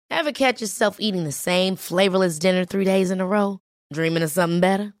Ever catch yourself eating the same flavorless dinner 3 days in a row? Dreaming of something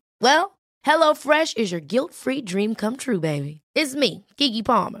better? Well, HelloFresh is your guilt-free dream come true, baby. It's me, Keke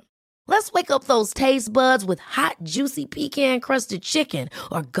Palmer. Let's wake up those taste buds with hot, juicy pecan-crusted chicken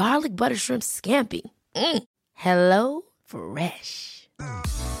or garlic butter shrimp scampi. Hello Fresh.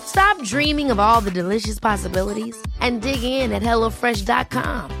 Stop dreaming of all the delicious possibilities and dig in at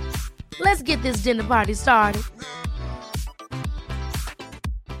HelloFresh.com. Let's get this dinner party started.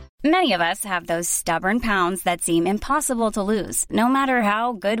 Many of us have those stubborn pounds that seem impossible to lose, no matter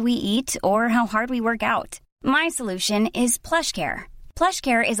how good we eat or how hard we work out. My solution is PlushCare.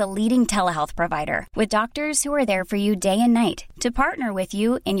 PlushCare is a leading telehealth provider with doctors who are there for you day and night to partner with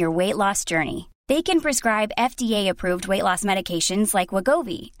you in your weight loss journey. They can prescribe FDA-approved weight loss medications like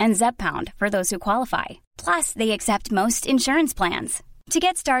Wegovy and Zepbound for those who qualify. Plus, they accept most insurance plans. To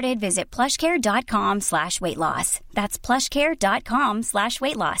get started, visit plushcare.com/weightloss. That's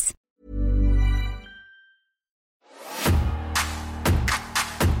plushcare.com/weightloss.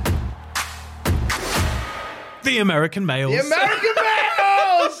 The American males. The American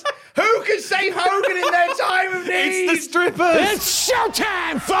males! Who can save Hogan in their time of need? It's the strippers. It's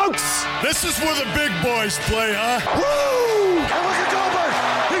showtime, folks! This is where the big boys play, huh? Woo! That was a Goldberg!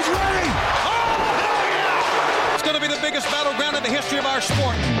 He's ready! It's going to be the biggest battleground in the history of our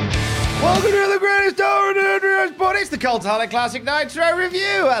sport. Welcome to the greatest hour in sport. It's the Cultaholic Classic Nitro Review.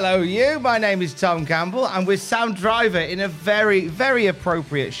 Hello, you. My name is Tom Campbell. I'm with Sam Driver in a very, very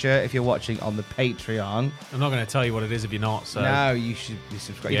appropriate shirt if you're watching on the Patreon. I'm not going to tell you what it is if you're not. So No, you should be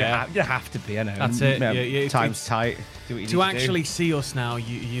subscribed. Yeah. You don't have to be, I know. That's it. Yeah, time's tight. Do what you to need actually do. see us now,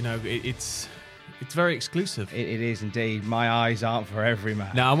 you know, it's very exclusive. It is indeed. My eyes aren't for every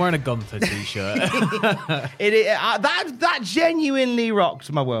man. No, I'm wearing a Gunther t-shirt. That genuinely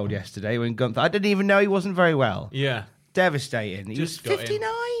rocked my world yesterday when Gunther. I didn't even know he wasn't very well. Yeah. Devastating. He Just was got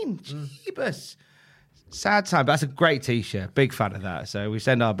 59. Jeebus. Sad time. But that's a great t-shirt. Big fan of that. So we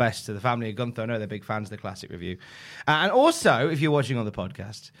send our best to the family of Gunther. I know they're big fans of the Classic Review. And also, if you're watching on the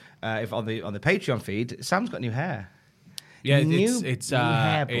podcast, if on the Patreon feed, Sam's got new hair. Yeah, New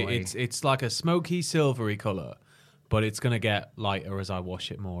hair boy. it's like a smoky silvery colour, but it's gonna get lighter as I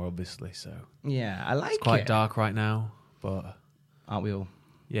wash it more, obviously. So Yeah, I like it's quite it. dark right now, but Aren't we all?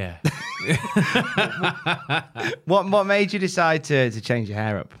 yeah. What made you decide to change your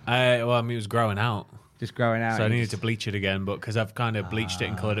hair up? Well, I mean, it was growing out, Just growing out. so I you needed just- to bleach it again. But because I've kind of bleached it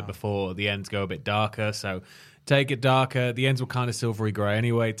and coloured it before, the ends go a bit darker. So take it darker. The ends were kind of silvery grey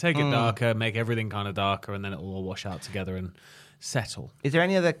anyway. Take it darker, make everything kind of darker, and then it'll all wash out together and settle. Is there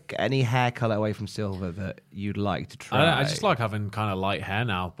any hair colour away from silver that you'd like to try? I just like having kind of light hair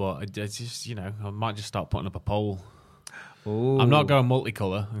now, but it's just, you know, I might just start putting up a poll. Ooh. I'm not going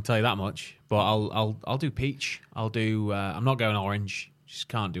multicolour, I can tell you that much. But I'll do peach. I'll do. I'm not going orange. Just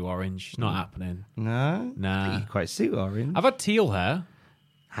can't do orange. It's not happening. No? Nah. You quite suit orange. I've had teal hair.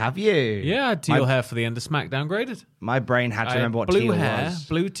 Have you? Yeah, I had teal hair for the end of SmackDown Graded. My brain had to I remember had what blue teal hair, was.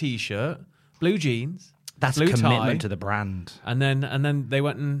 blue t-shirt, blue jeans. That's blue a commitment tie. to the brand. And then they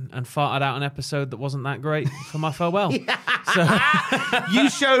went and farted out an episode that wasn't that great for my farewell. You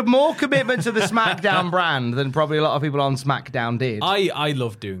showed more commitment to the SmackDown brand than probably a lot of people on SmackDown did. I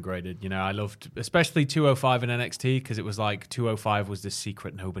loved doing graded. You know, I loved especially 205 in NXT because it was like 205 was the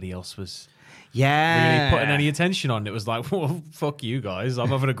secret nobody else was yeah. really putting any attention on. It was like, well, fuck you guys. I'm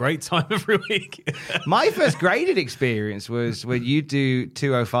having a great time every week. My first graded experience was when you do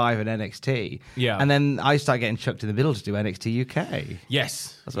 205 and NXT. Yeah. And then I started getting chucked in the middle to do NXT UK.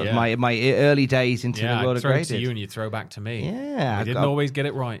 Yes. That's what my early days into the world I of throw it graded. to you and you throw back to me. Yeah, We I didn't got- always get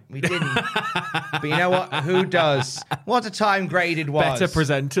it right. We didn't. But you know what? Who does? What a time graded was. Better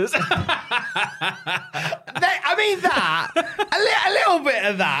presenters. I mean, that. A little bit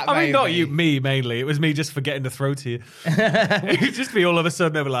of that. I mean, not maybe. you, me mainly. It was me just forgetting to throw to you. It'd just be all of a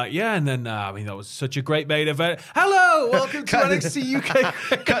sudden, they were like, yeah, and then, I mean, that was such a great main event. Hello, welcome to NXT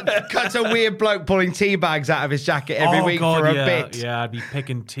UK. Cuts a weird bloke pulling tea bags out of his jacket every week God, for a yeah, bit. Yeah, I'd be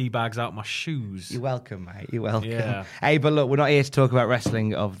picking tea bags out my shoes. You're welcome, mate. You're welcome. Yeah. Hey, but look, we're not here to talk about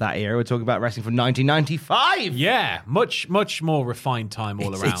wrestling of that era. We're talking about wrestling from 1995. Yeah, much more refined time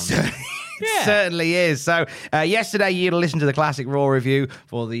all around. It certainly is. So yesterday you listened to the Classic Raw review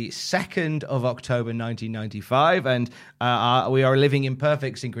for the 2nd of October 1995, and we are living in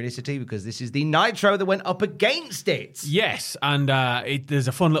perfect synchronicity because this is the Nitro that went up against it. Yes, and there's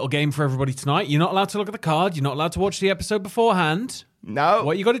a fun little game for everybody tonight. You're not allowed to look at the card. You're not allowed to watch the episode beforehand. No.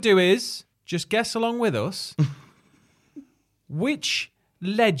 What you got to do is just guess along with us which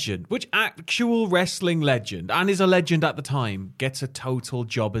legend, which actual wrestling legend, and is a legend at the time, gets a total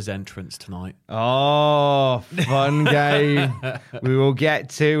jobber's entrance tonight? Oh, fun game. We will get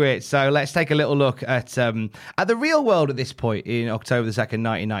to it. So let's take a little look at the real world at this point in October the 2nd,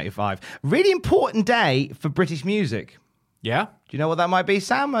 1995. Really important day for British music. Yeah? Do you know what that might be,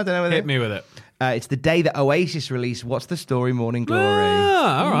 Sam? I don't know. Hit me with it. It's the day that Oasis released What's the Story, Morning Glory.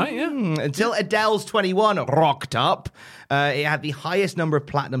 Ah, all right, yeah. Until Adele's 21 rocked up, it had the highest number of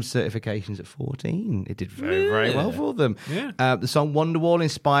platinum certifications at 14. It did very, very well for them. Yeah. The song Wonderwall,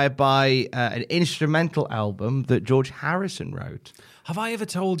 inspired by an instrumental album that George Harrison wrote. Have I ever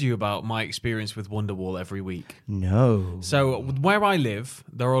told you about my experience with Wonderwall every week? No. So where I live,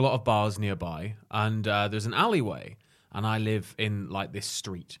 there are a lot of bars nearby, and there's an alleyway, and I live in like this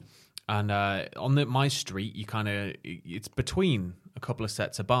street. And on my street, it's between a couple of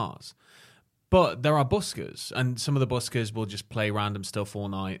sets of bars. But there are buskers, and some of the buskers will just play random stuff all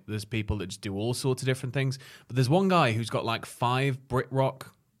night. There's people that just do all sorts of different things. But there's one guy who's got like 5 Britpop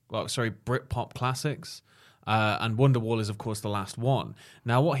classics. And Wonderwall is, of course, the last one.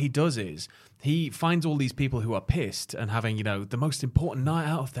 Now, what he does is he finds all these people who are pissed and having, the most important night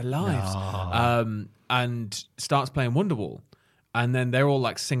out of their lives, and starts playing Wonderwall. And then they're all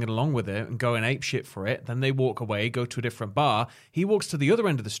like singing along with it and going apeshit for it. Then they walk away, go to a different bar. He walks to the other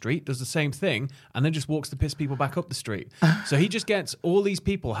end of the street, does the same thing, and then just walks to piss people back up the street. So he just gets all these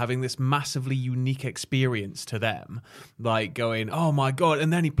people having this massively unique experience to them, like going, oh my God.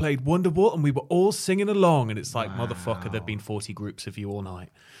 And then he played Wonderwall and we were all singing along. And it's like, motherfucker, there've been 40 groups of you all night.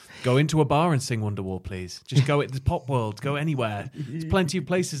 Go into a bar and sing Wonderwall, please. Just go at the Pop World. Go anywhere. There's plenty of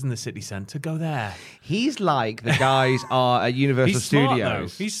places in the city centre. Go there. He's like the guys are at Universal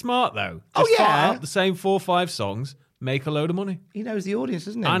Studios. He's smart, though. Oh, Just yeah. fart out the same 4 or 5 songs, make a load of money. He knows the audience,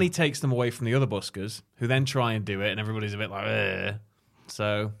 doesn't he? And he takes them away from the other buskers, who then try and do it, and everybody's a bit like, ugh.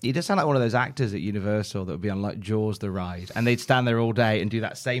 So he does sound like one of those actors at Universal that would be on like Jaws the ride, and they'd stand there all day and do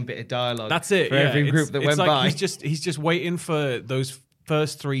that same bit of dialogue. That's it. For every group that went like by. He's just waiting for those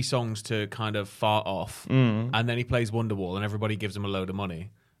first 3 songs to kind of fart off, and then he plays Wonderwall, and everybody gives him a load of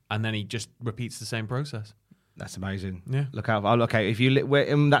money, and then he just repeats the same process. That's amazing. Yeah. Look out! Okay, if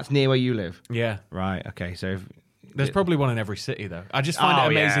you that's near where you live. Yeah. Right. Okay. So there's probably one in every city, though. I just find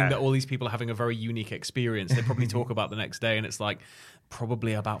it amazing yeah. that all these people are having a very unique experience. They probably talk about the next day, and it's like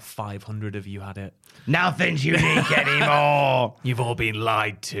probably about 500 of you had it. Nothing's unique anymore. You've all been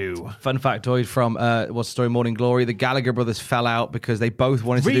lied to. Fun factoid from What's the Story, Morning Glory. The Gallagher brothers fell out because they both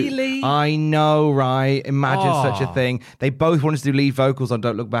wanted to do... Really? I know, right? Imagine such a thing. They both wanted to do lead vocals on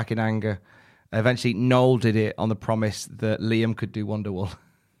Don't Look Back in Anger. Eventually, Noel did it on the promise that Liam could do Wonderwall.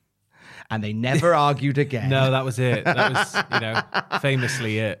 And they never argued again. No, that was it. That was,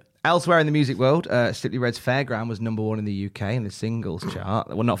 famously it. Elsewhere in the music world, Simply Red's Fairground was number 1 in the UK in the singles chart.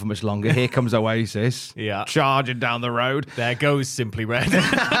 Well, not for much longer. Here comes Oasis. Yeah. Charging down the road. There goes Simply Red.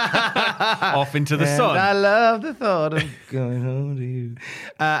 Off into the sun. I love the thought of going home to you.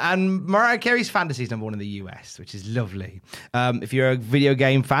 And Mariah Carey's Fantasy is number 1 in the US, which is lovely. If you're a video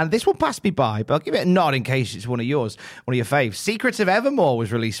game fan, this will pass me by, but I'll give it a nod in case it's one of yours, one of your faves. Secrets of Evermore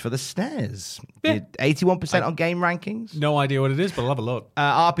was released for the SNES. Yeah. Did 81% on game rankings. No idea what it is, but I'll have a look.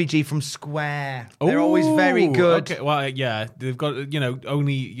 RPG from Square. They're always very good. Okay, well, yeah, they've got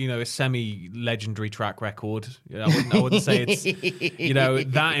only a semi-legendary track record. I wouldn't say it's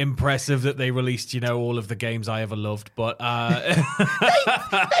that impressive that they released all of the games I ever loved, but they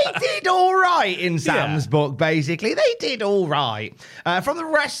did all right in Sam's book. Basically, they did all right. From the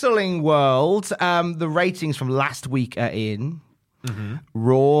wrestling world, the ratings from last week are in. Mm-hmm.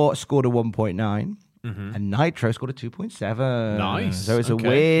 Raw scored a 1.9. Mm-hmm. And Nitro scored a 2.7. Nice. So it's a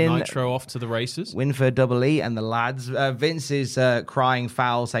win. Nitro off to the races. Win for Double E and the lads. Vince is crying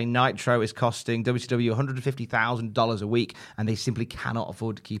foul, saying Nitro is costing WCW $150,000 a week, and they simply cannot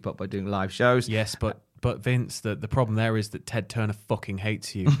afford to keep up by doing live shows. Yes, but Vince, the problem there is that Ted Turner fucking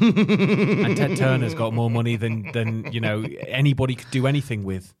hates you. And Ted Turner's got more money than anybody could do anything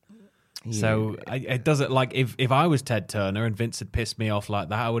with. Yeah. So it doesn't, like, if I was Ted Turner and Vince had pissed me off like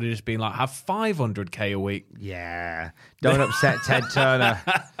that, I would have just been like, have $500K a week. Yeah. Don't upset Ted Turner.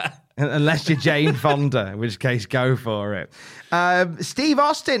 Unless you're Jane Fonda, in which case go for it. Steve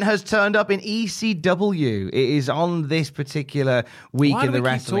Austin has turned up in ECW. It is on this particular week in the wrestling world. Why do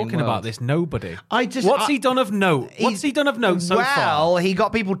we keep talking about this? Nobody. What's he done of note? What's he done of note so far? Well, he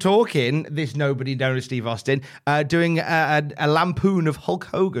got people talking, this nobody known as Steve Austin, doing a lampoon of Hulk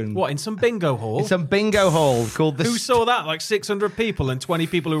Hogan. What, in some bingo hall? In some bingo hall called the... Who saw that? Like 600 people and 20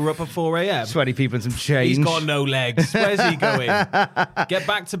 people who were up at 4 a.m.? 20 people and some change. He's got no legs. Where's he going? Get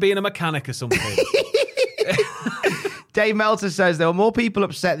back to being a mechanic or something. Dave Meltzer says there were more people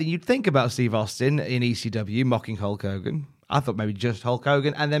upset than you'd think about Steve Austin in ECW mocking Hulk Hogan. I thought maybe just Hulk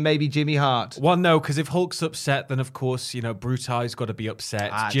Hogan and then maybe Jimmy Hart. Well, no, because if Hulk's upset, then of course, Brutai's got to be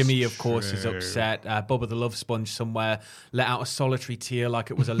upset. That's Jimmy, of course, true. is upset. Bubba the Love Sponge somewhere let out a solitary tear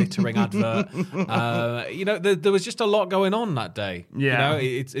like it was a littering advert. There was just a lot going on that day. Yeah.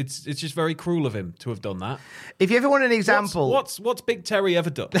 It's just very cruel of him to have done that. If you ever want an example... What's Big Terry ever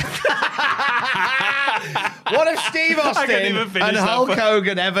done? What have Steve Austin and Hulk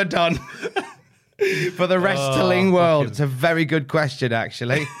Hogan ever done for the wrestling world? It's a very good question,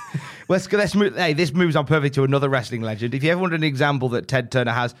 actually. Let's move. Hey, this moves on perfectly to another wrestling legend. If you ever want an example that Ted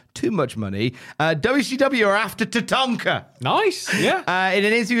Turner has too much money, WCW are after Tatanka. Nice, yeah. In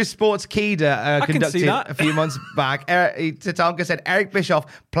an interview with Sportskeeda conducted a few months back, Tatanka said, Eric Bischoff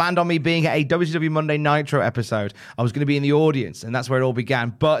planned on me being at a WCW Monday Nitro episode. I was going to be in the audience, and that's where it all began.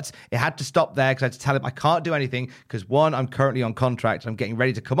 But it had to stop there because I had to tell him I can't do anything because, one, I'm currently on contract. I'm getting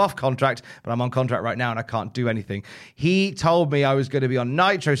ready to come off contract, but I'm on contract right now, and I can't do anything. He told me I was going to be on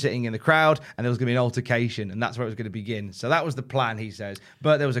Nitro sitting in the crowd, and there was going to be an altercation, and that's where it was going to begin. So that was the plan, he says.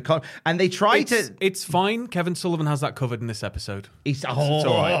 But there was and they tried to. It's fine. Kevin Sullivan has that covered in this episode. It's all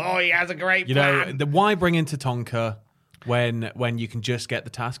right. He has a great plan. Why bring in Tatanka when you can just get the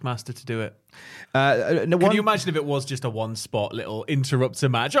Taskmaster to do it? Can you imagine if it was just a one-spot little interrupter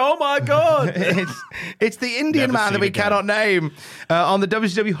match? Oh my God! it's the Indian man that we cannot name. On the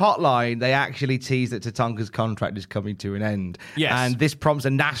WCW hotline, they actually tease that Tatanka's contract is coming to an end. Yes. And this prompts a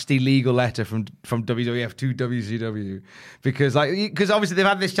nasty legal letter from WWF to WCW because obviously they've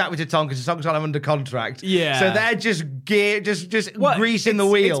had this chat with Tatanka. Tatanka's on him under contract. Yeah. So they're just greasing the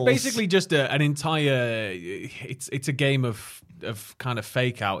wheels. It's basically just an entire. It's a game of kind of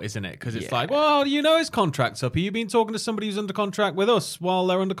fake out, isn't it? Because it's like, well, his contract's up. Have you been talking to somebody who's under contract with us while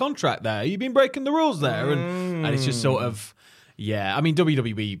they're under contract there? You've been breaking the rules there. And it's just sort of, I mean,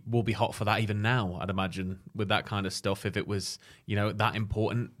 WWE will be hot for that even now, I'd imagine, with that kind of stuff if it was, that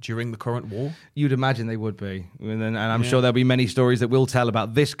important during the current war. You'd imagine they would be. And I'm sure there'll be many stories that we'll tell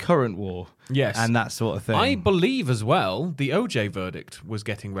about this current war. Yes. And that sort of thing. I believe as well the OJ verdict was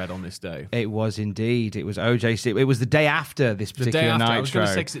getting read on this day. It was indeed. It was OJ. It was the day after this particular Nitro. I was going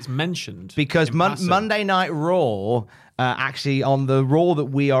to say because it's mentioned. Because Monday Night Raw, actually on the Raw that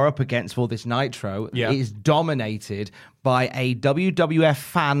we are up against for this Nitro, is dominated by a WWF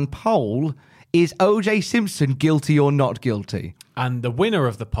fan poll. Is OJ Simpson guilty or not guilty? And the winner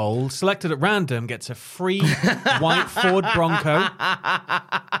of the poll, selected at random, gets a free white Ford Bronco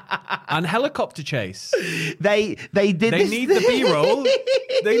and helicopter chase. They did. They need the B-roll.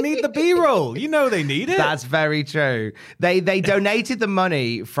 They need the B-roll. They need it. That's very true. They donated the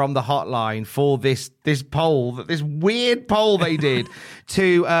money from the hotline for this poll, this weird poll they did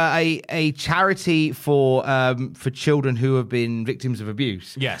to a charity for children who have been victims of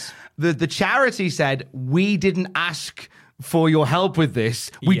abuse. Yes. The charity said, we didn't ask for your help with this.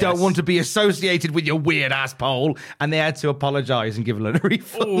 We don't want to be associated with your weird ass poll. And they had to apologise and give a lot of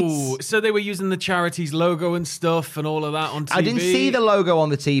refunds. Oh, so they were using the charity's logo and stuff and all of that on TV? I didn't see the logo on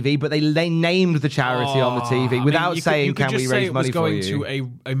the TV, but they named the charity on the TV without saying, can we raise money for you? You could just say it was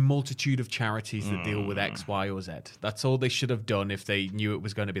going to a multitude of charities that deal with X, Y, or Z. That's all they should have done if they knew it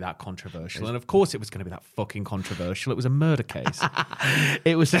was going to be that controversial. And of course it was going to be that fucking controversial. It was a murder case.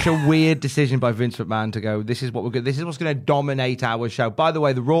 It was such a weird decision by Vince McMahon to go, this is what's going to dominate our show. By the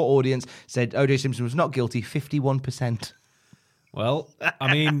way, the Raw audience said O.J. Simpson was not guilty, 51%. Well,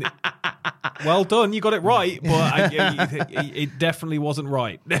 I mean, well done. You got it right, but it definitely wasn't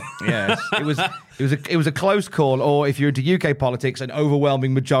right. Yes, it was a close call, or if you're into UK politics, an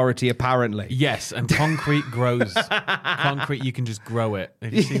overwhelming majority, apparently. Yes, and concrete grows. Concrete, you can just grow it.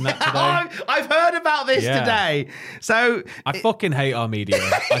 Have you seen that today? I've heard about this today. So I fucking hate our media.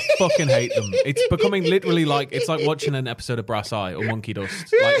 I fucking hate them. It's becoming literally it's like watching an episode of Brass Eye or Monkey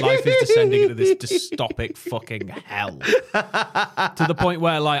Dust. Like life is descending into this dystopic fucking hell. To the point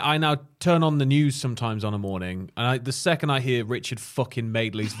where, I now turn on the news sometimes on a morning, and the second I hear Richard fucking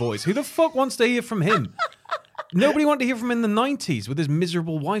Madeley's voice, who the fuck wants to hear from him? Nobody wanted to hear from him in the 90s with his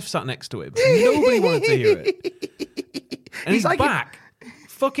miserable wife sat next to him. Nobody wanted to hear it. And he's back.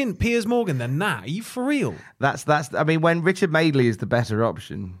 Fucking Piers Morgan, then Are you for real? That's. I mean, when Richard Madeley is the better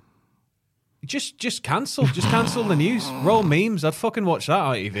option. Just cancel. Just cancel the news. Roll memes. I'd fucking watch that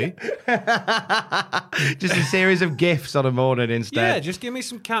on ITV. Just a series of GIFs on a morning instead. Yeah, just give me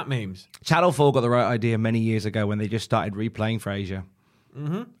some cat memes. Channel 4 got the right idea many years ago when they just started replaying Frasier.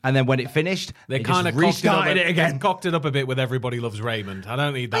 Mm-hmm. And then when it finished, they kind of restarted it again. Cocked it up a bit with Everybody Loves Raymond. I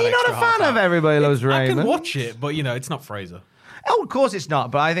don't need that. Are you not a fan of Everybody Loves Raymond? I can watch it, but it's not Frasier. Oh, of course it's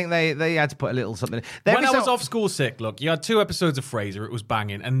not, but I think they had to put a little something. When I was off school sick, look, you had 2 episodes of Frasier, it was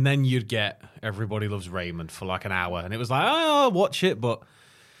banging, and then you'd get Everybody Loves Raymond for like an hour, and it was like, oh, I'll watch it, but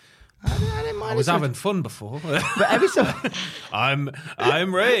I was having fun before. But every so I'm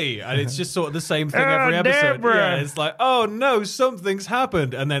Ray, and it's just sort of the same thing every episode. Deborah. Yeah, it's like, oh no, something's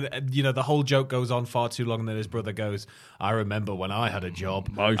happened, and then the whole joke goes on far too long, and then his brother goes, "I remember when I had a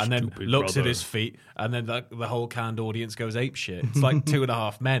job," and then looks at his feet, and then the whole canned audience goes ape shit. It's like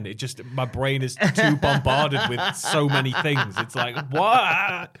 2.5 Men. It just my brain is too bombarded with so many things. It's like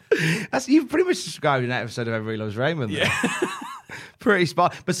what? You've pretty much described an episode of Everybody Loves Raymond. Yeah. Pretty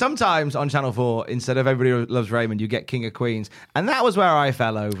spot. But sometimes on Channel 4, instead of Everybody Loves Raymond, you get King of Queens. And that was where I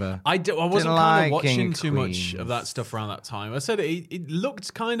fell over. I wasn't Didn't kind of like King watching of too much Queens. of that stuff around that time. I said it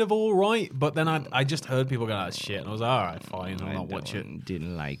looked kind of all right, but then I just heard people go, "That's shit," and I was like, all right, fine, I'll not watch it.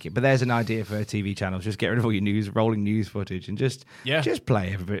 Didn't like it. But there's an idea for a TV channel. Just get rid of all your rolling news footage and just play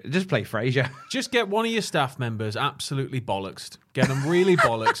everybody. Just play Frasier. Just get one of your staff members absolutely bollocksed. Get them really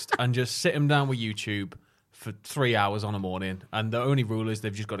bollocksed and just sit them down with YouTube for 3 hours on a morning. And the only rule is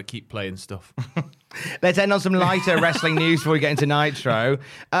they've just got to keep playing stuff. Let's end on some lighter wrestling news before we get into Nitro.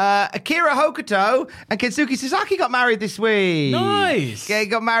 Akira Hokuto and Kensuke Sasaki got married this week. Nice. They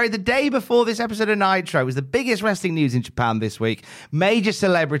got married the day before this episode of Nitro. It was the biggest wrestling news in Japan this week. Major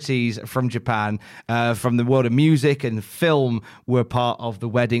celebrities from Japan, from the world of music and film, were part of the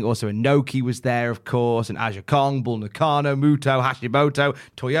wedding. Also, Inoki was there, of course, and Aja Kong, Bull Nakano, Muto, Hashimoto,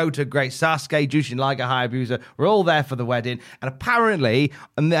 Toyota, Great Sasuke, Jushin Liger, Hayabusa were all there for the wedding. And apparently,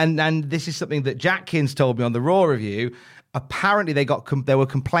 and this is something that Jackins told me on the Raw review, apparently there were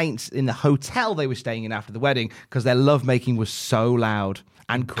complaints in the hotel they were staying in after the wedding because their lovemaking was so loud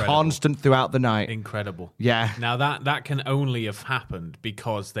and constant throughout the night. Incredible. Yeah. Now that can only have happened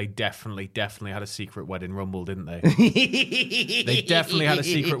because they definitely had a secret wedding rumble, didn't they? They definitely had a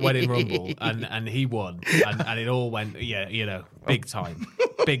secret wedding rumble, and he won, and it all went, big time.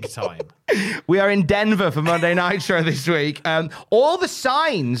 Big time. We are in Denver for Monday Nitro this week. All the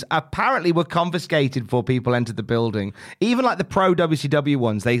signs apparently were confiscated before people entered the building. Even like the pro WCW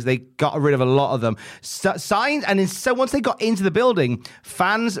ones, they got rid of a lot of them. Signs, and so once they got into the building,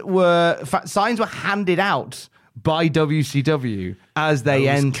 signs were handed out by WCW as they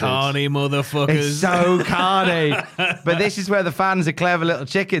entered. Carny motherfuckers. It's so carny. But this is where the fans are clever little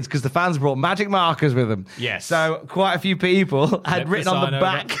chickens, because the fans brought magic markers with them. Yes. So quite a few people had written on the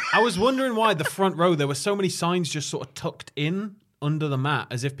back. I was wondering why the front row, there were so many signs just sort of tucked in under the mat,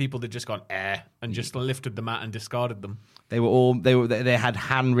 as if people had just gone and just lifted the mat and discarded them. They had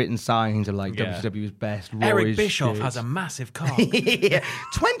handwritten signs of like WCW's best. Eric Bischoff has a massive cock.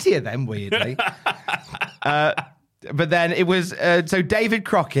 20 of them, weirdly. But then it was so David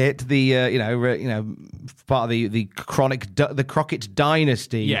Crockett, the part of the Crockett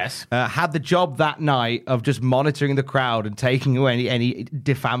dynasty. Yes, had the job that night of just monitoring the crowd and taking away any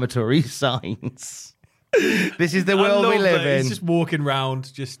defamatory signs. This is the world we live in. He's just walking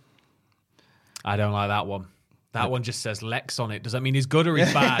around. I don't like that one. That one just says Lex on it. Does that mean he's good or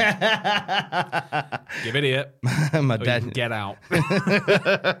he's bad? Give idiot. My dad. Get out.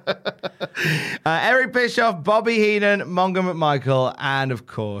 Eric Bischoff, Bobby Heenan, Mongo McMichael, and of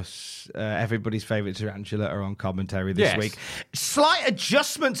course, everybody's favourite Tarantula are on commentary this week. Slight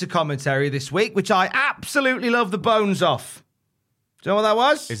adjustment to commentary this week, which I absolutely love the bones off. Do you know what that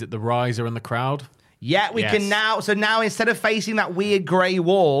was? Is it the riser and the crowd? Yeah, we can now. So now instead of facing that weird grey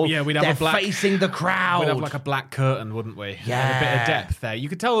wall, we'd have facing the crowd. We'd have like a black curtain, wouldn't we? Yeah, a bit of depth there. You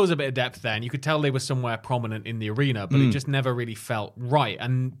could tell there was a bit of depth there, and you could tell they were somewhere prominent in the arena, but it just never really felt right.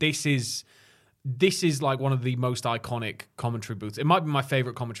 And this is like one of the most iconic commentary booths. It might be my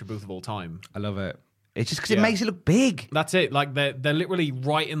favorite commentary booth of all time. I love it. It's just because it makes it look big. That's it. Like they're literally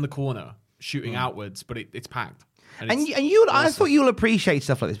right in the corner, shooting outwards, but it's packed. And you, awesome. I thought you'll appreciate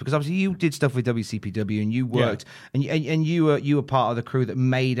stuff like this because obviously you did stuff with WCPW and you worked and you were part of the crew that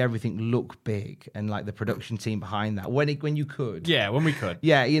made everything look big and like the production team behind that when you could. Yeah, when we could.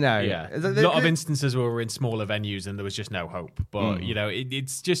 Yeah, a lot of instances where we're in smaller venues and there was just no hope. But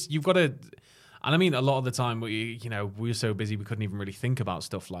it's just you've got to. And I mean, a lot of the time, we were so busy we couldn't even really think about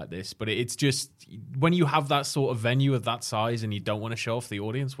stuff like this. But it's just when you have that sort of venue of that size and you don't want to show off the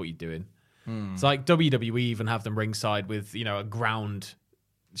audience, what you're doing. It's like WWE even have them ringside with, a ground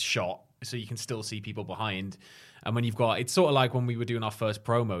shot so you can still see people behind. And when you've got, it's sort of like when we were doing our first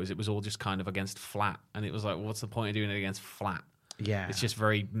promos, it was all just kind of against flat. And it was like, what's the point of doing it against flat? Yeah. It's just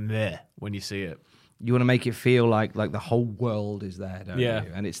very meh when you see it. You want to make it feel like the whole world is there, don't you?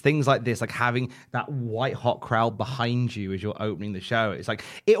 And it's things like this, like having that white hot crowd behind you as you're opening the show. It's like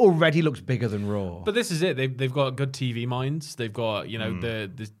it already looks bigger than Raw. But this is it. They've got good TV minds. They've got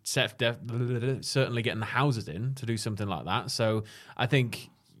the set certainly getting the houses in to do something like that. So I think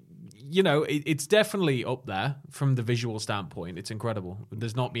it's definitely up there from the visual standpoint. It's incredible.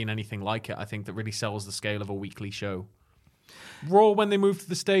 There's not been anything like it. I think that really sells the scale of a weekly show. Raw, when they moved to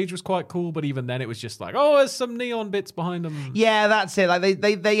the stage, was quite cool, but even then it was just like, oh, there's some neon bits behind them. Yeah, that's it. Like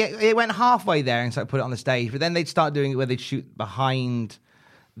they went halfway there and started put it on the stage, but then they'd start doing it where they'd shoot behind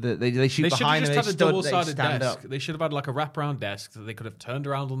they shoot behind them. They should have just had a double-sided desk. They should have had like a wraparound desk that they could have turned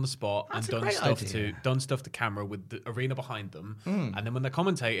around on the spot and done stuff to camera with the arena behind them, and then when they're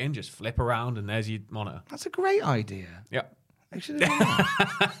commentating, just flip around and there's your monitor. That's a great idea. Yeah.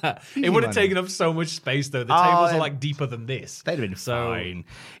 It would have taken up so much space, though. The tables are like deeper than this. They'd have been fine.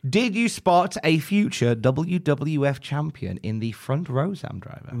 Did you spot a future WWF champion in the front row, Sam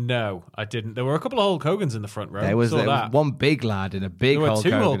Driver? No, I didn't. There were a couple of Hulk Hogans in the front row. There was one big lad in a big Hulk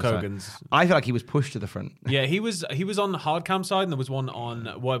Hogan. There were two Hulk Hogans. I feel like he was pushed to the front. Yeah, he was on the hard cam side, and there was one on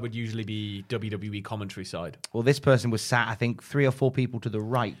what would usually be WWE commentary side. Well, this person was sat, I think, 3 or 4 people to the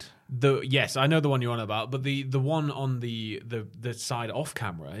right. Yes, I know the one you're on about, but the one on the side off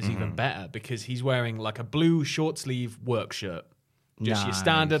camera is even better because he's wearing like a blue short sleeve work shirt. Just your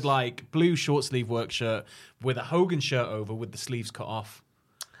standard like blue short sleeve work shirt with a Hogan shirt over with the sleeves cut off.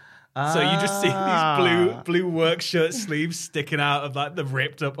 So you just see these blue work shirt sleeves sticking out of like the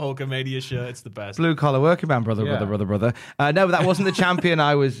ripped up Hulkamania shirt. It's the best. Blue collar working man, brother. No, that wasn't the champion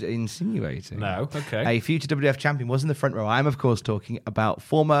I was insinuating. No, okay. A future WWF champion was in the front row. I'm, of course, talking about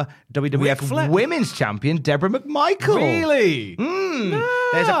former WWF Women's Champion Deborah McMichael. Really?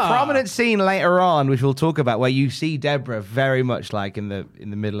 There's a prominent scene later on, which we'll talk about, where you see Deborah very much like in the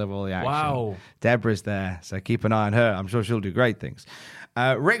middle of all the action. Wow. Deborah's there, so keep an eye on her. I'm sure she'll do great things.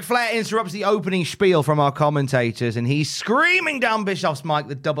 Ric Flair interrupts the opening spiel from our commentators, and he's screaming down Bischoff's mic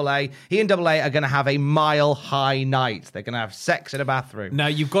that Double A, he and Double A are going to have a mile-high night. They're going to have sex in a bathroom. Now,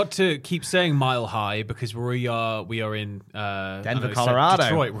 you've got to keep saying mile high because we are in Denver, Colorado.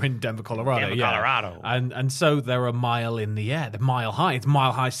 Detroit. We're in Denver, Colorado. Colorado. And so they're a mile in the air. They're mile high. It's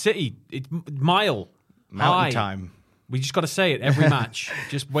Mile High City. It's mile Mountain high. time. We just got to say it every match.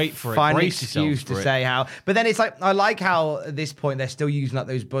 Just wait for it. Find an Brace excuse to say how. But then it's like, I like how at this point they're still using like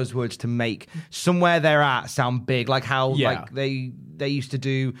those buzzwords to make somewhere they're at sound big. Like how like they used to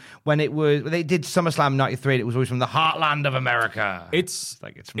do when they did SummerSlam 93. It was always from the heartland of America. It's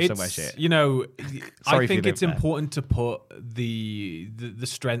from somewhere shit. I think it's important to put the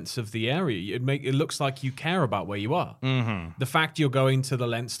strengths of the area. It looks like you care about where you are. Mm-hmm. The fact you're going to the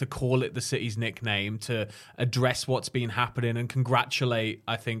lengths to call it the city's nickname, to address what's been happening and congratulate,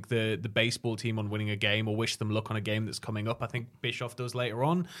 I think, the baseball team on winning a game or wish them luck on a game that's coming up. I think Bischoff does later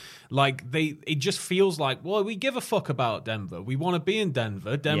on. Like it just feels like, well, we give a fuck about Denver. We want to be in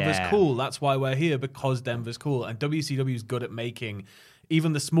Denver. Denver's cool. That's why we're here, because Denver's cool. And WCW is good at making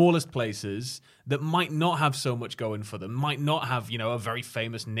even the smallest places that might not have so much going for them, might not have, a very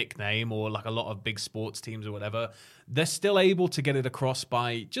famous nickname or like a lot of big sports teams or whatever. They're still able to get it across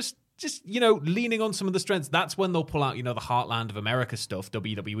by just leaning on some of the strengths. That's when they'll pull out, the Heartland of America stuff,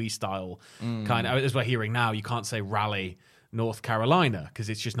 WWE style kind of, as we're hearing now. You can't say Raleigh, North Carolina, because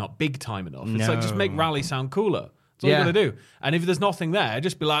it's just not big time enough. It's like, just make Raleigh sound cooler. That's all you got to do. And if there's nothing there,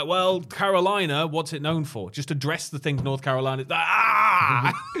 just be like, well, Carolina, what's it known for? Just address the things North Carolina.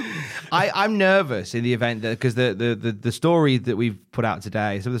 I'm nervous in the event that, because the story that we've put out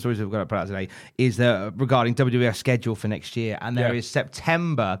today, some of the stories we've got put out today, is regarding WWF schedule for next year. And there is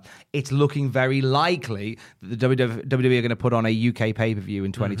September. It's looking very likely that the WWE are going to put on a UK pay-per-view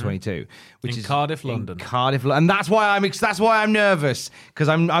in 2022, which is Cardiff, London. And that's why I'm nervous, because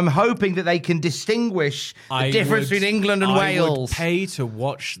I'm hoping that they can distinguish the difference between England and Wales. I would pay to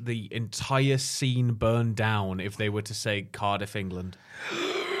watch the entire scene burn down if they were to say Cardiff, England.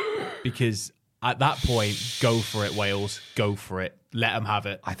 Because at that point, go for it, Wales. Go for it. Let them have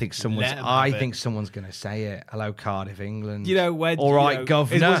it. I think someone's going to say it. Hello, Cardiff, England. Where? All right,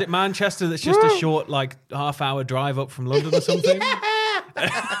 governor. Was it Manchester? That's just a short, half-hour drive up from London or something.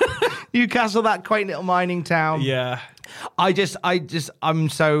 Newcastle, that quaint little mining town. Yeah. I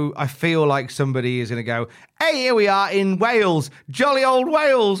feel like somebody is going to go, hey, here we are in Wales. Jolly old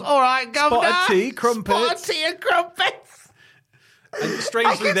Wales. All right, governor. Spotted tea, crumpets. Spotted tea and crumpets. And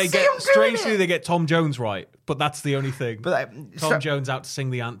strangely, they get Tom Jones right, but that's the only thing. But Tom Jones out to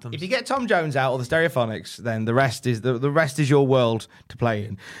sing the anthems. If you get Tom Jones out or the Stereophonics, then the rest is your world to play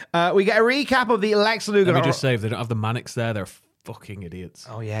in. We get a recap of the Lex Luger. Let me just say, if they don't have the Mannix there, they're fucking idiots.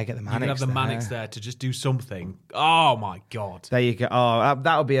 Oh yeah, get the Mannix. You can have the Mannix there to just do something. Oh my God. There you go. Oh,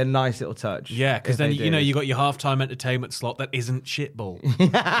 that would be a nice little touch. Yeah, because then you got your halftime entertainment slot that isn't shitball.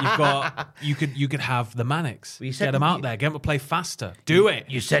 You could have the Mannix. Well, you said get them out there. Get them to play faster. Do it.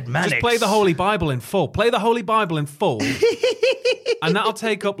 You said Mannix. Just play the Holy Bible in full. Play the Holy Bible in full, and that'll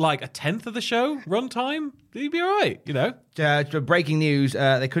take up like a tenth of the show runtime. You'd be all right, you know. Breaking news: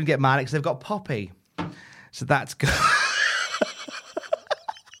 they couldn't get Mannix. They've got Poppy, so that's good.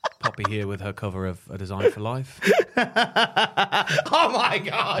 Poppy here with her cover of A Design for Life. Oh my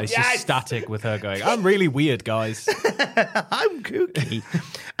God! It's just static with her going, I'm really weird, guys. I'm kooky.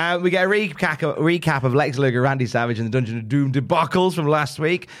 We get a recap of Lex Luger, Randy Savage, and the Dungeon of Doom debacles from last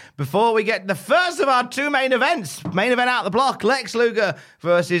week. Before we get the first of our two main events, main event out the block: Lex Luger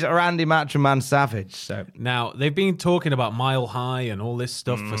versus Randy Macho Man Savage. So now they've been talking about Mile High and all this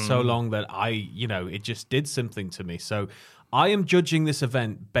stuff for so long that it just did something to me. So I am judging this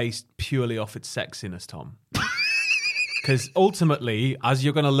event based purely off its sexiness, Tom. Because ultimately, as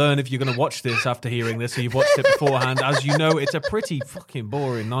you're going to learn if you're going to watch this after hearing this, or you've watched it beforehand, as you know, it's a pretty fucking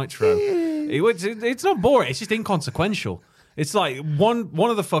boring Nitro. It's not boring, it's just inconsequential. It's like one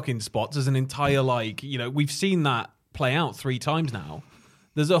of the fucking spots is an entire, we've seen that play out 3 times now.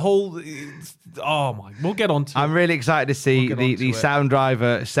 There's a whole... we'll get on to it. I'm really excited to see the Sound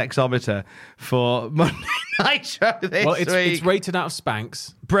Driver sexometer for Monday Nitro this week. It's rated out of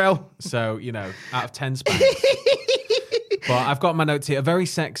Spanx. Brill. So, out of 10 Spanx. But I've got my notes here. A very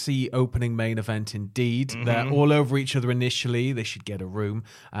sexy opening main event indeed. Mm-hmm. They're all over each other initially. They should get a room.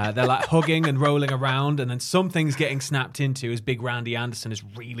 They're like hugging and rolling around, and then something's getting snapped into as Big Randy Anderson is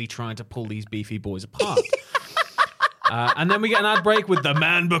really trying to pull these beefy boys apart. And then we get an ad break with the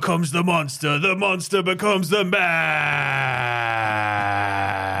man becomes the monster becomes the man.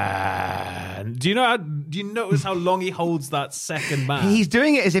 Do you notice how long he holds that second man? He's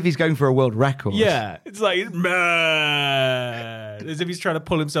doing it as if he's going for a world record. Yeah, it's like man, as if he's trying to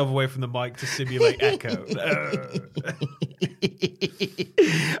pull himself away from the mic to simulate echo.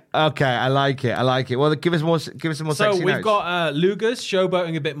 Okay, I like it. Well, give us some more sexy notes. So we've got Luger's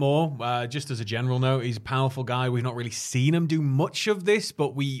showboating a bit more. Just as a general note, he's a powerful guy. We've not really seen him do much of this,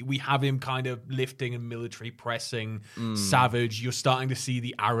 but we have him kind of lifting and military pressing Savage. You're starting to see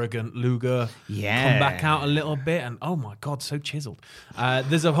the arrogant Luger come back out a little bit, and oh my God, so chiseled.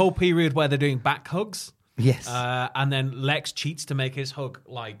 There's a whole period where they're doing back hugs. Yes. And then Lex cheats to make his hug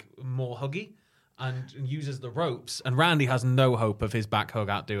like more huggy. And uses the ropes, and Randy has no hope of his back hug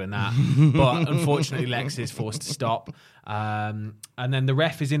out doing that. But unfortunately, Lex is forced to stop. And then the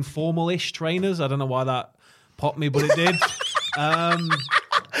ref is in formal-ish trainers. I don't know why that popped me, but it did.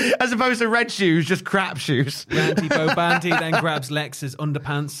 As opposed to red shoes, just crap shoes. Randy Bobanti then grabs Lex's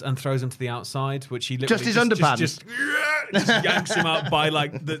underpants and throws him to the outside, which he literally just his underpants. Just yanks him out by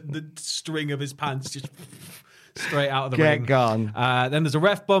like the string of his pants. Just straight out of the ring. Get gone. Then there's a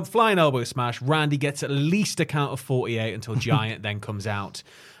ref bump, flying elbow smash. Randy gets at least a count of 48 until Giant then comes out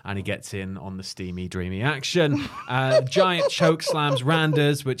and he gets in on the steamy, dreamy action. Giant choke slams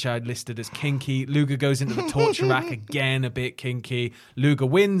Randers, which I listed as kinky. Luger goes into the torture rack again, a bit kinky. Luger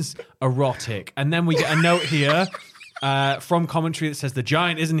wins, erotic. And then we get a note here from commentary that says the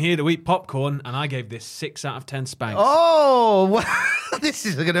Giant isn't here to eat popcorn, and I gave this 6 out of 10 Spanx. Oh, wow. This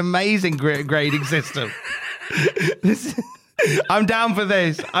is an amazing grading system. I'm down for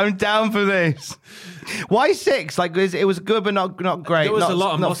this. Why 6? Like it was good, but not great. There was not, a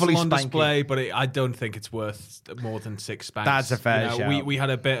lot of not muscle fully on spanky. display, but I don't think it's worth more than 6 Spanx. That's a fair shout. We had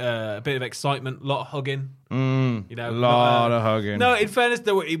a bit of excitement, a lot of hugging. A lot of hugging. No, in fairness,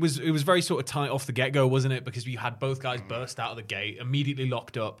 though, it was very sort of tight off the get go, wasn't it? Because you had both guys burst out of the gate, immediately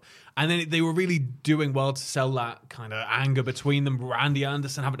locked up, and then they were really doing well to sell that kind of anger between them. Randy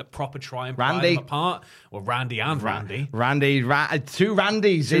Anderson having to proper try and pry them apart. Well, Randy and Randy. Two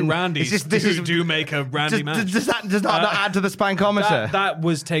Randys. Two Randys do make a Randy match. Does that not add to the spankometer? That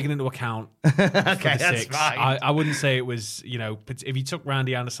was taken into account. Okay, that's 6. fine. I wouldn't say it was, if you took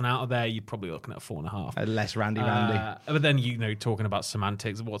Randy Anderson out of there, you're probably looking at a 4.5. Less Randy. But then, talking about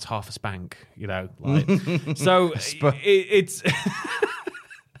semantics, what's half a spank, So it's...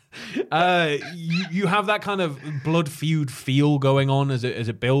 you have that kind of blood feud feel going on as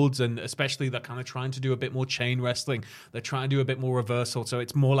it builds, and especially they're kind of trying to do a bit more chain wrestling. They're trying to do a bit more reversal, so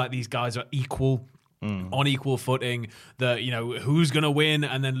it's more like these guys are equal. On equal footing, who's going to win,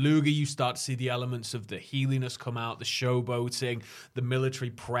 and then Luger, you start to see the elements of the heeliness come out, the showboating, the military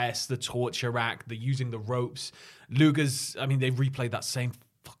press, the torture rack, the using the ropes. Luger's, they replayed that same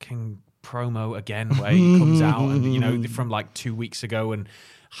fucking promo again where he comes out and, from like 2 weeks ago and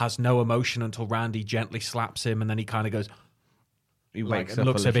has no emotion until Randy gently slaps him, and then he kind of goes, He like wakes up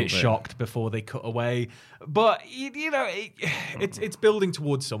looks a a bit little bit. shocked before they cut away. But it's building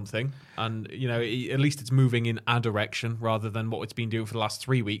towards something, and at least it's moving in a direction rather than what it's been doing for the last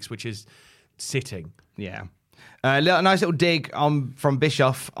 3 weeks, which is sitting. Yeah. A nice little dig from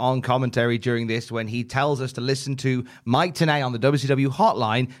Bischoff on commentary during this when he tells us to listen to Mike Tenay on the WCW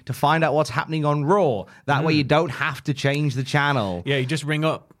hotline to find out what's happening on Raw. That way you don't have to change the channel. Yeah, you just ring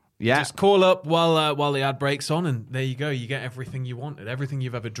up. Yeah. Just call up while the ad breaks on, and there you go. You get everything you wanted, everything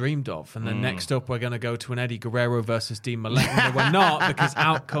you've ever dreamed of. And then next up, we're going to go to an Eddie Guerrero versus Dean Malenko. No, we're not, because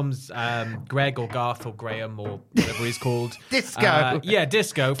out comes Greg or Garth or Graham or whatever he's called. Disco.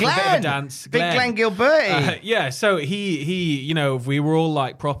 Disco for a bit of a dance. Big Glenn Gilberti. Yeah, so he we were all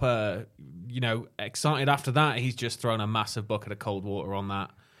like proper, excited after that. He's just thrown a massive bucket of cold water on that.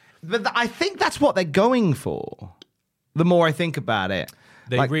 But I think that's what they're going for. The more I think about it.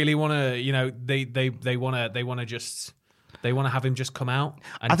 They really want to, they want to have him just come out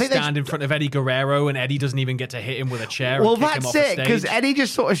and stand in front of Eddie Guerrero, and Eddie doesn't even get to hit him with a chair. Well, and kick him that's off it, because Eddie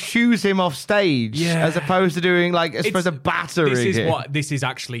just sort of shoos him off stage, as opposed to doing a battering. This is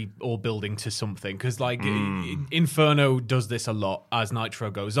actually all building to something, because Inferno does this a lot as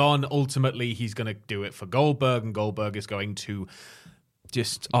Nitro goes on. Ultimately, he's going to do it for Goldberg, and Goldberg is going to.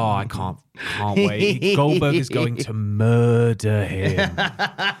 I can't wait. Goldberg is going to murder him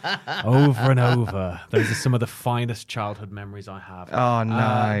over and over. Those are some of the finest childhood memories I have. Oh,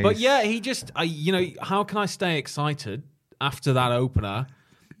 nice. But yeah, he just, how can I stay excited after that opener?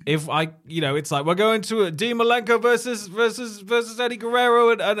 If it's like we're going to a Dean Malenko versus Eddie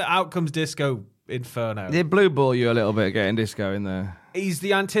Guerrero, and out comes Disco Inferno. It blue ball you a little bit getting Disco in there. He's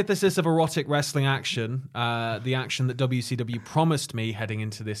the antithesis of erotic wrestling action, the action that WCW promised me heading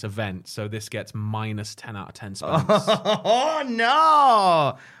into this event. So this gets minus 10 out of 10 spots. Oh,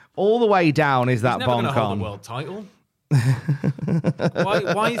 no! All the way down is that He's never going to hold Boncon. the world title.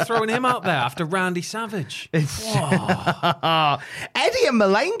 Why are you throwing him out there after Randy Savage? Eddie and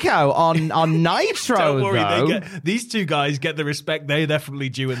Malenko on Nitro, Don't worry, though. these two guys get the respect they definitely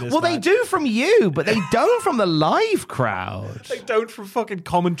due in this Well, they match. do from you, but they don't from the live crowd. They don't from fucking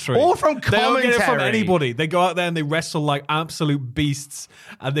commentary. Or from They don't get it from commentary. anybody. They go out there and they wrestle like absolute beasts.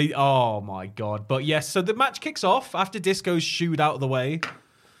 And oh my God. But yes, so the match kicks off after Disco's shooed out of the way.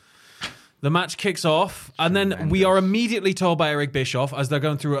 The match kicks off, and then we are immediately told by Eric Bischoff, as they're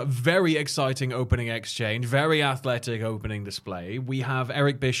going through a very exciting opening exchange, very athletic opening display. We have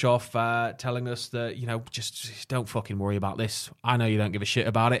Eric Bischoff telling us that, just don't fucking worry about this. I know you don't give a shit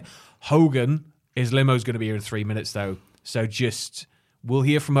about it. Hogan, his limo's going to be here in 3 minutes, though. So we'll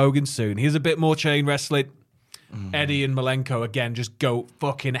hear from Hogan soon. Here's a bit more chain wrestling. Eddie and Malenko again just go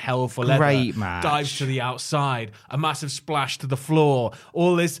fucking hell for leather. Great match. Dives to the outside, a massive splash to the floor,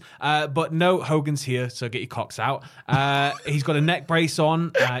 all this. But no, Hogan's here, so get your cocks out. He's got a neck brace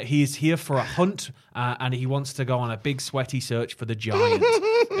on. He is here for a hunt, and he wants to go on a big sweaty search for the giant.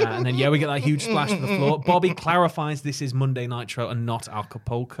 And then we get that huge splash to the floor. Bobby clarifies this is Monday Nitro and not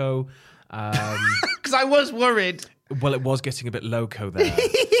Acapulco. Because I was worried. Well, it was getting a bit loco there.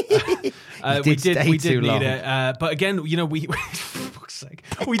 We did too need long. it, but again, we for fuck's sake,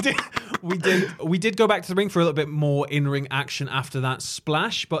 we did go back to the ring for a little bit more in-ring action after that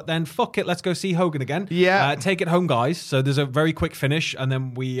splash. But then, fuck it, let's go see Hogan again. Yeah, take it home, guys. So there's a very quick finish, and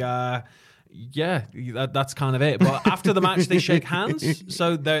then we. That's kind of it. But after the match, they shake hands.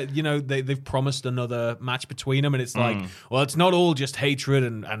 So they've promised another match between them, and it's like, well, it's not all just hatred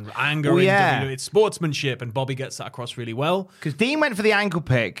and anger. It's sportsmanship, and Bobby gets that across really well. Because Dean went for the ankle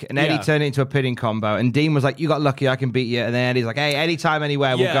pick, and Eddie turned it into a pinning combo. And Dean was like, "You got lucky, I can beat you." And then Eddie's like, "Hey, anytime,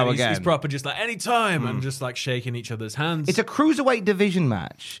 anywhere, we'll go again." He's proper, just like anytime, and just like shaking each other's hands. It's a cruiserweight division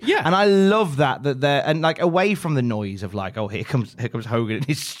match. Yeah, and I love that they're and like away from the noise of like, oh, here comes Hogan and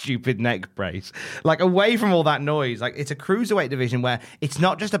his stupid neck brace. Like away from all that noise, like it's a cruiserweight division where it's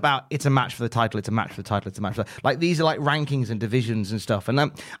not just about it's a match for the title, it's a match for the title, it's a match for like these are like rankings and divisions and stuff. And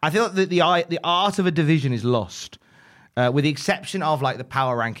I feel like the art of a division is lost. With the exception of like the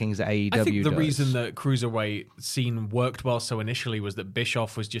power rankings that AEW I think the does. reason that cruiserweight scene worked well so initially was that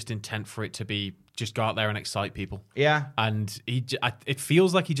Bischoff was just intent for it to be just go out there and excite people. Yeah, and it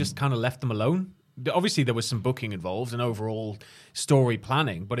feels like he just kind of left them alone. Obviously, there was some booking involved and overall story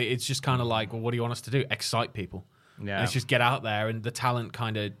planning, but it's just kind of like, well, what do you want us to do? Excite people. Yeah. Let's just get out there, and the talent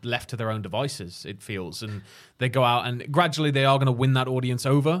kind of left to their own devices, it feels. And they go out, and gradually they are going to win that audience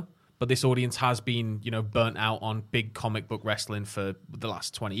over. But this audience has been, burnt out on big comic book wrestling for the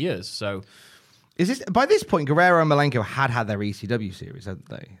last 20 years. So Is this by this point? Guerrero and Malenko had their ECW series, hadn't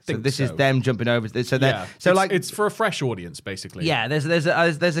they? So this is them jumping over. It's for a fresh audience, basically. Yeah, there's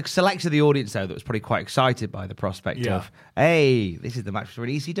a selection of the audience though that was probably quite excited by the prospect of, hey, this is the match for an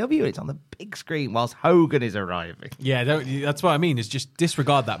ECW. And it's on the big screen whilst Hogan is arriving. Yeah, that's what I mean. Is just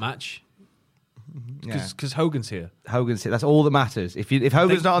disregard that match. Because Hogan's here. Hogan's here. That's all that matters. If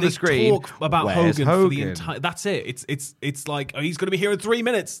Hogan's not on the screen, talk about Hogan for the entire. That's it. It's like he's going to be here in 3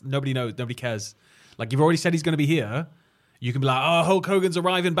 minutes. Nobody knows. Nobody cares. Like you've already said he's going to be here. You can be like, oh, Hulk Hogan's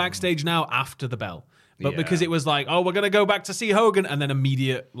arriving backstage now after the bell. But because it was like, oh, we're going to go back to see Hogan, and then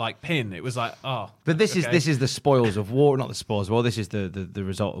immediate like pin. It was like, oh. But this is the spoils of war, not the spoils of war. This is the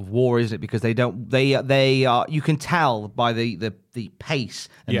result of war, isn't it? Because they are. You can tell by the pace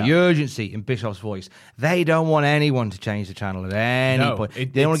and the urgency in Bischoff's voice. They don't want anyone to change the channel at any point. They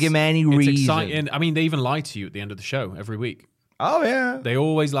don't want to give them any reason. It's exciting. I mean, they even lie to you at the end of the show every week. Oh, yeah. They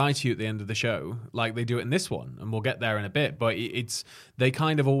always lie to you at the end of the show, like they do it in this one, and we'll get there in a bit. But they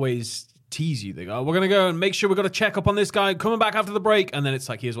kind of always tease you. They go, we're going to go and make sure we've got to check up on this guy coming back after the break. And then it's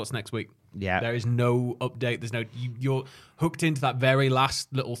like, here's what's next week. Yeah. There is no update. There's no, you're hooked into that very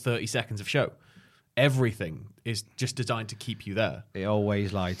last little 30 seconds of show. Everything is just designed to keep you there. They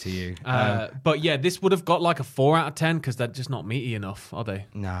always lie to you. But yeah, this would have got like a 4 out of 10 because they're just not meaty enough, are they?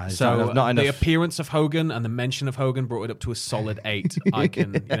 No, so not enough. The appearance of Hogan and the mention of Hogan brought it up to a solid 8. I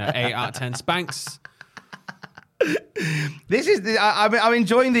can, 8 out of 10 spanks. This is I'm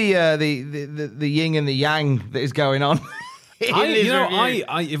enjoying the yin and the yang that is going on.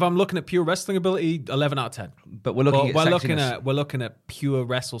 If I'm looking at pure wrestling ability, 11 out of 10. But we're looking we're looking at pure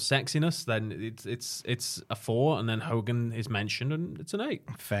wrestle sexiness. Then it's a 4, and then Hogan is mentioned, and it's an 8.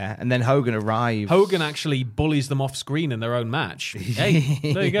 Fair. And then Hogan arrives. Hogan actually bullies them off screen in their own match. Hey,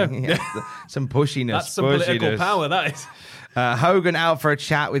 there you go. Some pushiness. That's some political power. That is. Hogan out for a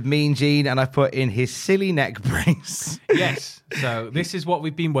chat with Mean Gene, and I put in his silly neck brace. Yes. So this is what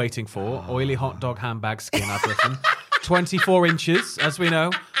we've been waiting for. Oily hot dog handbag skin, I've written. 24 inches, as we know,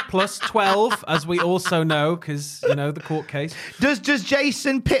 plus 12, as we also know, because, the court case. Does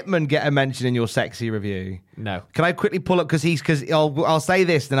Jason Pittman get a mention in your sexy review? No. Can I quickly pull up, because I'll say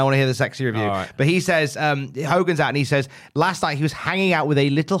this, then I want to hear the sexy review. Right. But he says, Hogan's out, and he says, last night he was hanging out with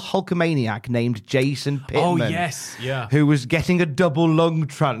a little Hulkamaniac named Jason Pittman. Oh, yes, yeah. Who was getting a double lung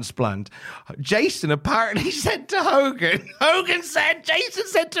transplant. Jason apparently said to Hogan, Jason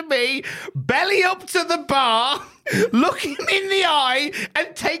said to me, belly up to the bar, look him in the eye,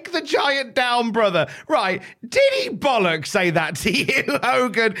 and take the giant down, brother. Right, did he bollocks say that to you,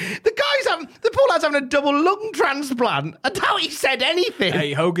 Hogan? The poor lad's having a double lung transplant. I doubt he said anything.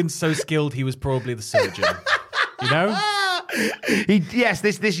 Hey, Hogan's so skilled, he was probably the surgeon.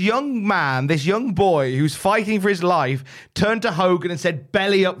 This young man, this young boy who's fighting for his life, turned to Hogan and said,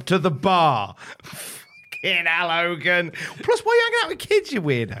 belly up to the bar. Fucking hell, Hogan. Plus, why are you hanging out with kids, you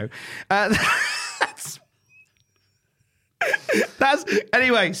weirdo? That's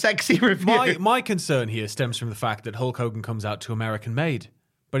anyway, sexy review. My concern here stems from the fact that Hulk Hogan comes out to American made,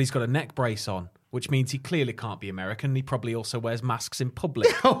 but he's got a neck brace on, which means he clearly can't be American. He probably also wears masks in public.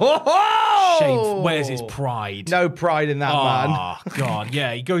 Shame. Where's his pride? No pride in that man. Oh, God.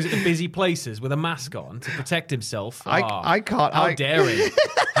 Yeah, he goes into busy places with a mask on to protect himself. I can't. How dare he?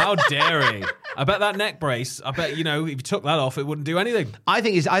 How dare he? I bet that neck brace, if you took that off, it wouldn't do anything. I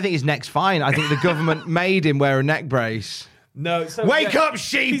think his neck's fine. I think the government made him wear a neck brace. No, wake up,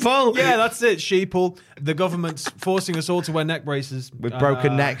 sheeple! Yeah, that's it, sheeple. The government's forcing us all to wear neck braces with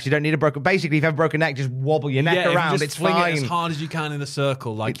broken necks. You don't need a broken. Basically, if you have a broken neck, just wobble your neck around. Just it's fling fine. it as hard as you can in a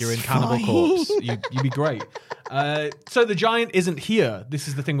circle, like you're in Cannibal Corpse. You'd be great. So the Giant isn't here. This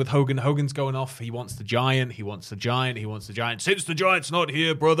is the thing with Hogan. Hogan's going off. He wants the Giant. He wants the Giant. He wants the Giant. Since the Giant's not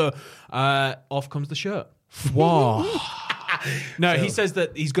here, brother, off comes the shirt. Wow. No, he says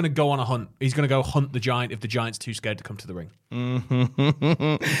that he's going to go on a hunt. He's going to go hunt the Giant if the Giant's too scared to come to the ring.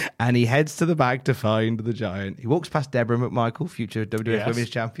 And he heads to the back to find the Giant. He walks past Deborah McMichael, future WWF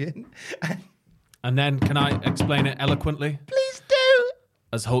Women's Champion. And then, can I explain it eloquently? Please do.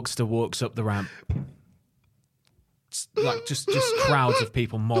 As Hulkster walks up the ramp, like just crowds of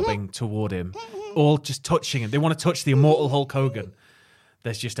people mobbing toward him, all just touching him. They want to touch the immortal Hulk Hogan.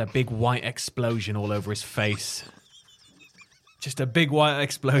 There's just a big white explosion all over his face. Just a big white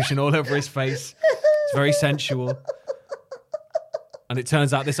explosion all over his face. It's very sensual. And it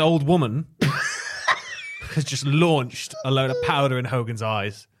turns out this old woman has just launched a load of powder in Hogan's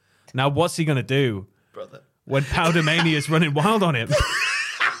eyes. Now, what's he going to do, brother, when Powder Mania is running wild on him?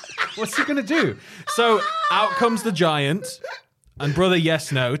 What's he going to do? So out comes the Giant and Brother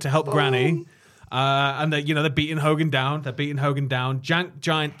Yes No to help Granny. And they're beating Hogan down.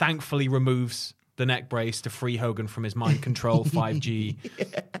 Giant thankfully removes the neck brace to free Hogan from his mind control 5G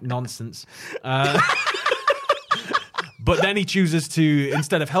nonsense. But then he chooses to,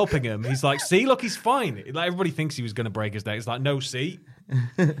 instead of helping him, he's like, see, look, he's fine. Like, everybody thinks he was going to break his neck. He's like, no, see?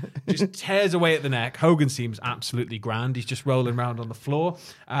 Just tears away at the neck. Hogan seems absolutely grand. He's just rolling around on the floor.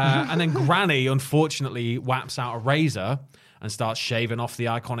 And then Granny, unfortunately, whaps out a razor and starts shaving off the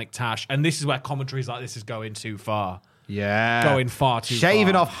iconic tash. And this is where commentaries like this is going too far. Yeah. Going far too far.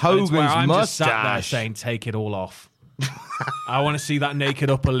 Shaving off Hogan's And it's where I'm mustache. just sat there saying, take it all off. I want to see that naked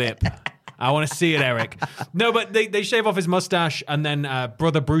upper lip. I want to see it, Eric. No, but they shave off his mustache, and then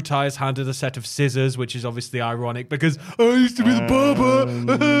Brother Brutai is handed a set of scissors, which is obviously ironic because I used to be the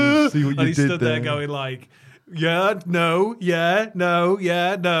barber. See what you and he did stood there there. going like, yeah, no, yeah, no,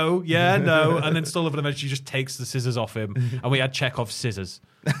 yeah, no, yeah, no. And then Sullivan eventually just takes the scissors off him, and we had Chekhov's scissors.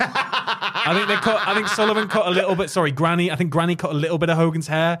 I think Sullivan cut a little bit. Sorry, Granny. I think Granny cut a little bit of Hogan's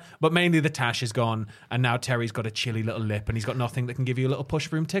hair, but mainly the tash is gone, and now Terry's got a chilly little lip, and he's got nothing that can give you a little push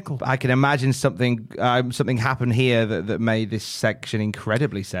broom tickle. I can imagine something happened here that made this section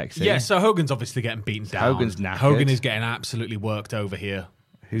incredibly sexy. Yeah, so Hogan's obviously getting beaten down. Hogan's knackered. Hogan is getting absolutely worked over here.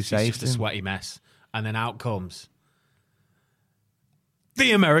 Who He's saved just a him? sweaty mess, and then out comes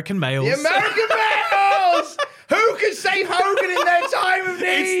the American males. The American males! Who can save Hogan in their time of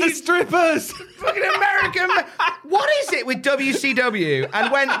need? It's the strippers. Fucking American. What is it with WCW?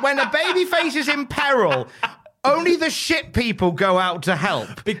 And when a babyface is in peril, only the shit people go out to help.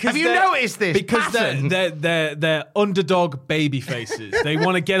 Have you noticed this? Because pattern? they're underdog baby faces. They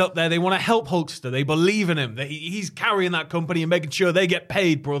want to get up there. They want to help Hulkster. They believe in him. He's carrying that company and making sure they get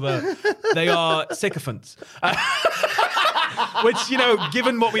paid, brother. They are sycophants. Which, you know,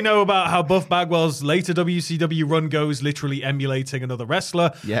 given what we know about how Buff Bagwell's later WCW run goes, literally emulating another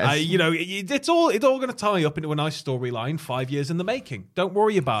wrestler, Yes. you know, it's all going to tie up into a nice storyline 5 years in the making. Don't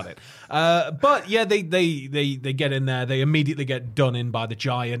worry about it. But yeah, they get in there. They immediately get done in by the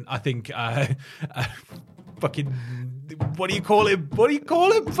Giant. I think fucking. What do you call him?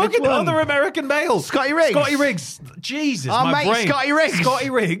 Fucking one? other American male. Scotty Riggs. Scotty Riggs. Jesus, Oh, my mate, brain. Scotty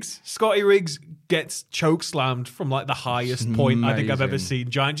Riggs. Scotty Riggs gets choke slammed from like the highest point I think I've ever Amazing. seen.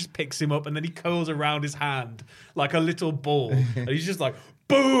 Giant just picks him up and then he curls around his hand like a little ball. And he's just like,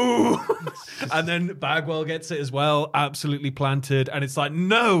 boo! And then Bagwell gets it as well, absolutely planted. And it's like,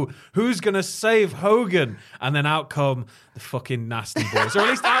 no, who's going to save Hogan? And then out come the fucking Nasty Boys. Or at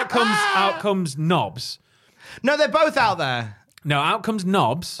least out comes Knobs. No, they're both out there. No, out comes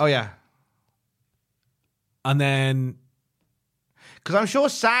Knobs. Oh, yeah. And then... Because I'm sure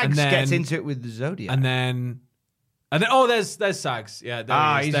Sags And then- gets into it with the Zodiac. And then there's Sags. Yeah,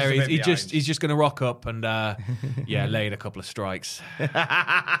 there he is. he's just a bit He's just going to rock up and lay in a couple of strikes.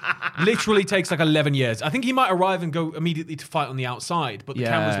 Literally takes like 11 years. I think he might arrive and go immediately to fight on the outside, but the Yeah.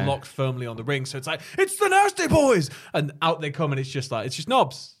 camera's locked firmly on the ring, so it's like, it's the Nasty Boys, and out they come, and it's just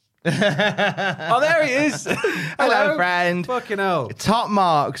Knobs. Oh, there he is. Hello, friend. Fucking hell. Top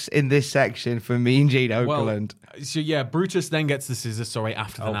marks in this section for Mean Gene Okerlund. So yeah, Brutus then gets the scissors,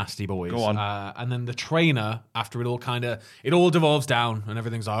 after the Nasty Boys. go on. And then the trainer, after it all devolves down and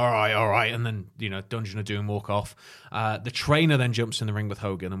everything's like, all right. And then, you know, Dungeon of Doom walk off. The trainer then jumps in the ring with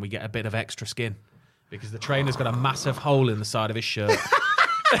Hogan and we get a bit of extra skin because the trainer's got a massive hole in the side of his shirt.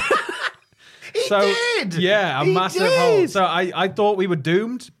 He did! Yeah, a He massive did! hole. So I thought we were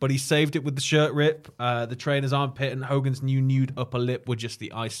doomed, but he saved it with the shirt rip. The trainer's armpit and Hogan's new nude upper lip were just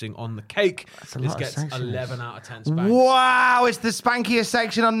the icing on the cake. a This lot of gets sections. 11 out of 10 spanks. Wow, it's the spankiest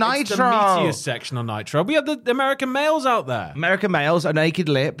section on Nitro. It's the meatiest section on Nitro. We have the American males out there. American males, a naked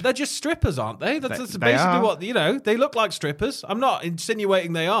lip. They're just strippers, aren't they? That's They basically are. what, you know, they look like strippers. I'm not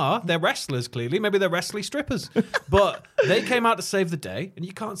insinuating they are. They're wrestlers, clearly. Maybe they're wrestly strippers. But they came out to save the day, and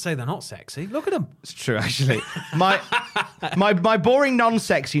you can't say they're not sexy. Look at them. It's true, actually. My boring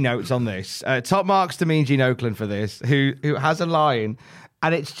non-sexy notes on this. Top marks to Mean Gene Okerlund for this, who has a line,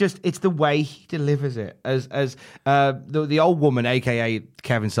 and it's the way he delivers it. As the old woman, aka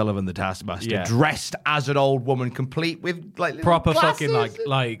Kevin Sullivan, the Taskmaster, Yeah. dressed as an old woman, complete with like little Proper glasses. fucking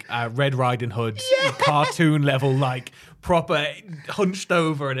like Red Riding Hood, cartoon level, like proper hunched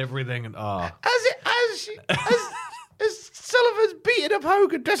over and everything. And As Sullivan's beating up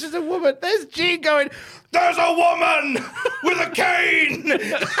Hogan dressed as a woman, there's Gene going, "There's a woman with a cane!"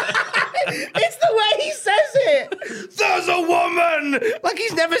 It's the way he says it. There's a woman! Like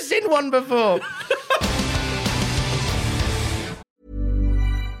he's never seen one before.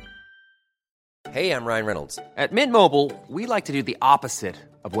 Hey, I'm Ryan Reynolds. At Mint Mobile, we like to do the opposite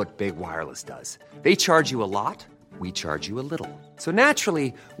of what Big Wireless does. They charge you a lot, we charge you a little. So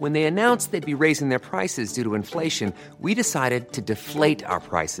naturally, when they announced they'd be raising their prices due to inflation, we decided to deflate our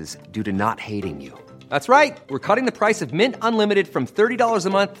prices due to not hating you. That's right. We're cutting the price of Mint Unlimited from $30 a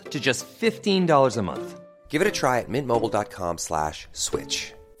month to just $15 a month. Give it a try at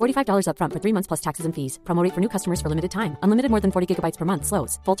mintmobile.com/switch. $45 up front for 3 months plus taxes and fees. Promo rate for new customers for limited time. Unlimited more than 40 gigabytes per month.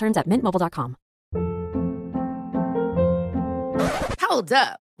 Slows full terms at mintmobile.com. Hold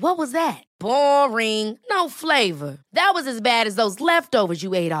up. What was that? Boring. No flavor. That was as bad as those leftovers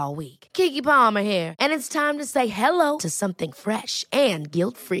you ate all week. Keke Palmer here, and it's time to say hello to something fresh and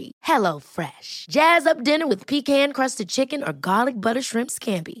guilt-free. Hello Fresh. Jazz up dinner with pecan-crusted chicken or garlic butter shrimp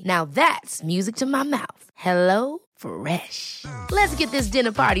scampi. Now that's music to my mouth. Hello Fresh. Let's get this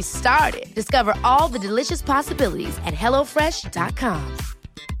dinner party started. Discover all the delicious possibilities at hellofresh.com.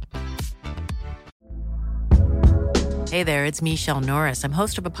 Hey there, it's Michelle Norris. I'm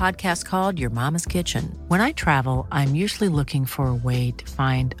host of a podcast called Your Mama's Kitchen. When I travel, I'm usually looking for a way to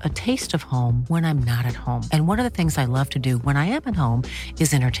find a taste of home when I'm not at home. And one of the things I love to do when I am at home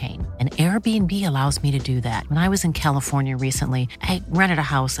is entertain. And Airbnb allows me to do that. When I was in California recently, I rented a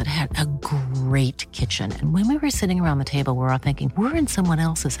house that had a great kitchen. And when we were sitting around the table, we were all thinking, we're in someone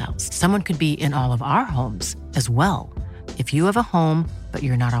else's house. Someone could be in all of our homes as well. If you have a home, but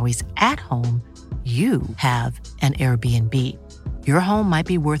you're not always at home, you have an Airbnb. Your home might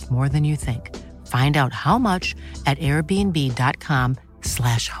be worth more than you think. Find out how much at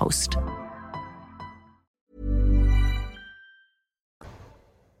airbnb.com/host.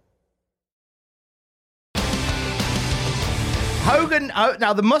 Hogan,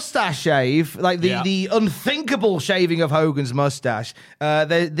 now the mustache shave, like the unthinkable shaving of Hogan's mustache,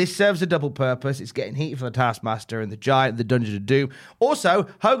 this serves a double purpose. It's getting heat for the Taskmaster and the Giant, the Dungeon of Doom. Also,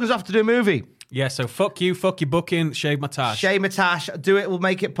 Hogan's off to do a movie. Yeah, so fuck you, fuck your booking, shave my tash. Shave my tash, do it, we'll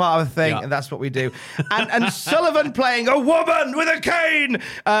make it part of a thing, and that's what we do. And Sullivan playing a woman with a cane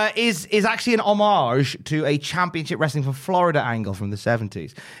is actually an homage to a championship wrestling from Florida angle from the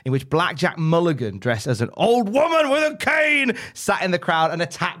 70s, in which Blackjack Mulligan, dressed as an old woman with a cane, sat in the crowd and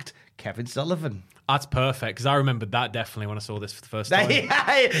attacked Kevin Sullivan. That's perfect, because I remembered that definitely when I saw this for the first time.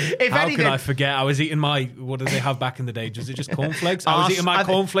 How could I forget? I was eating my, what did they have back in the day? Was it just cornflakes? I was eating my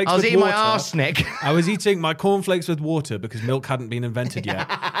cornflakes with water. I was eating my arsenic. I was eating my cornflakes with water because milk hadn't been invented yet.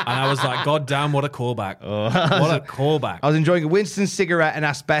 And I was like, God damn, what a callback. What a callback. I was enjoying a Winston cigarette and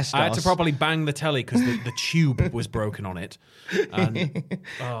asbestos. I had to probably bang the telly because the tube was broken on it. And,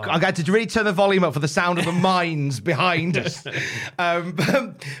 I had to really turn the volume up for the sound of the mines behind us.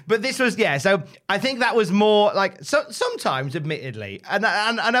 But this was, so I think that was more like, sometimes, admittedly, and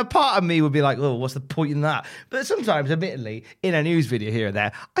a part of me would be like, oh, what's the point in that? But sometimes, admittedly, in a news video here and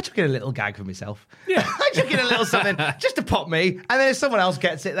there, I chuck in a little gag for myself. Yeah. I chuck in a little something just to pop me, and then if someone else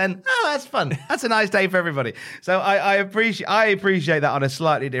gets it, then, that's fun. That's a nice day for everybody. So I appreciate that on a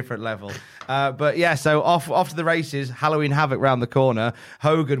slightly different level. But yeah, so off to the races, Halloween Havoc round the corner,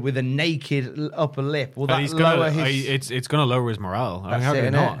 Hogan with a naked upper lip. Will that lower his... It's going to lower his morale. I mean, how can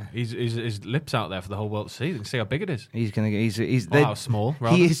it not? His lips out there for the whole world to see. They can see how big it is. How small.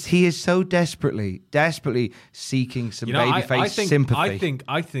 Rather. He is so desperately seeking some babyface sympathy.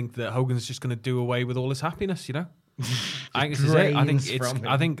 I think that Hogan's just going to do away with all his happiness. You know. I think this is it.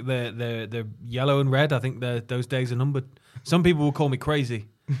 I think the yellow and red. I think those days are numbered. Some people will call me crazy,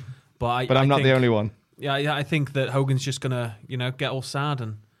 but I'm not the only one. Yeah, I think that Hogan's just gonna, get all sad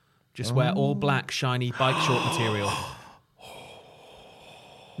and just wear all black, shiny bike short material.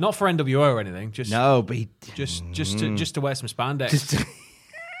 Not for NWO or anything. Just to wear some spandex.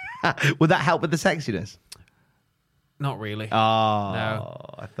 Would that help with the sexiness? Not really. Oh, no.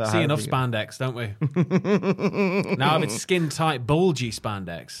 See enough spandex, don't we? Now if it's skin tight, bulgy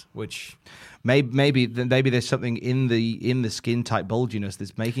spandex, which maybe there's something in the skin tight bulginess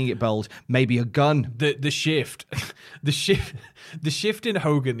that's making it bulge. Maybe a gun. The shift in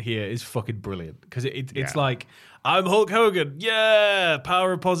Hogan here is fucking brilliant because it's like, I'm Hulk Hogan,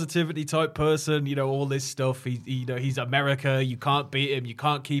 power of positivity type person, all this stuff. He's America. You can't beat him. You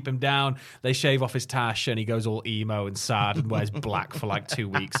can't keep him down. They shave off his tash and he goes all emo and sad and wears black for like 2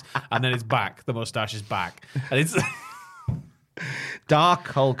 weeks, and then it's back. The mustache is back, and it's dark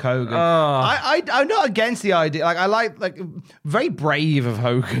Hulk Hogan. I'm not against the idea. Like I like very brave of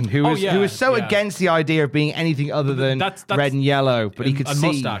Hogan, who was so against the idea of being anything other than red and yellow. But he could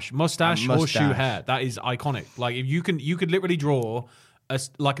see mustache, horseshoe hair. That is iconic. Like if you could literally draw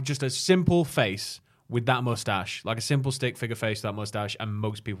just a simple face with that mustache, like a simple stick figure face, that mustache, and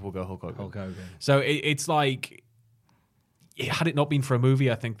most people will go Hulk Hogan. Hulk Hogan. So it's like. had it not been for a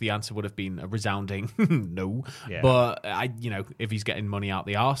movie, I think the answer would have been a resounding no. Yeah. But if he's getting money out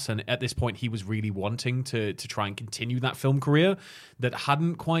the arse, and at this point he was really wanting to try and continue that film career that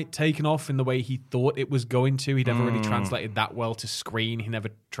hadn't quite taken off in the way he thought it was going to. He never really translated that well to screen. He never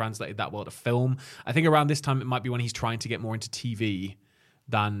translated that well to film. I think around this time it might be when he's trying to get more into TV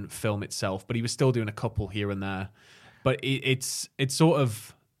than film itself, but he was still doing a couple here and there. But it's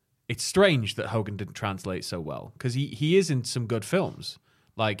strange that Hogan didn't translate so well, because he is in some good films.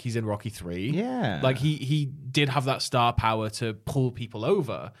 Like, he's in Rocky 3. Yeah. Like, he did have that star power to pull people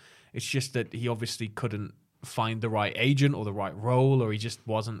over. It's just that he obviously couldn't find the right agent or the right role, or he just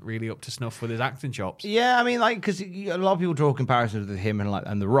wasn't really up to snuff with his acting chops. Yeah, I mean, like, because a lot of people draw comparisons with him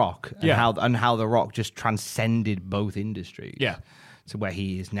and The Rock, and how The Rock just transcended both industries. Yeah. To where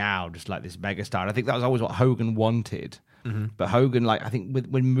he is now, just like this megastar. I think that was always what Hogan wanted. But Hogan, like, I think with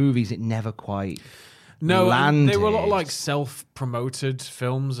movies, it never quite landed. They were a lot of like self-promoted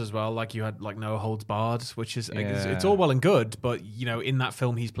films as well. Like, you had like No Holds Barred, which is it's all well and good, but in that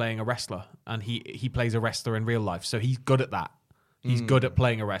film he's playing a wrestler, and he plays a wrestler in real life, so he's good at that. He's good at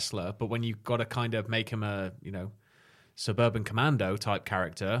playing a wrestler. But when you've got to kind of make him a suburban commando type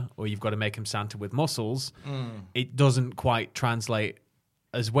character, or you've got to make him Santa with muscles, it doesn't quite translate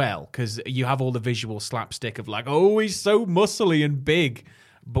as well, because you have all the visual slapstick of like, oh, he's so muscly and big,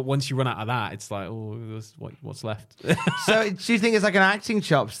 but once you run out of that, it's like, oh, what's left? So do you think it's like an acting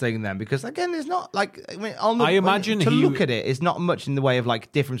chops thing then? Because again, there's not like, I imagine look at it, it's not much in the way of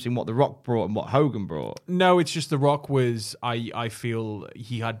like difference in what The Rock brought and what Hogan brought. No, it's just The Rock was, I feel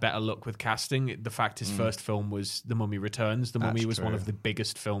he had better luck with casting. The fact his first film was The Mummy Returns. The Mummy was one of the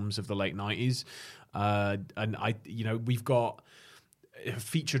biggest films of the late 90s. And we've got a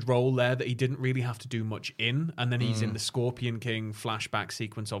featured role there that he didn't really have to do much in, and then he's in the Scorpion King flashback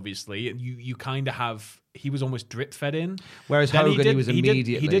sequence, obviously, and you kind of have, he was almost drip fed in, whereas then Hogan he was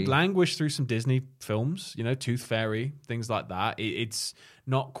immediately he did languish through some Disney films, Tooth Fairy, things like that. It's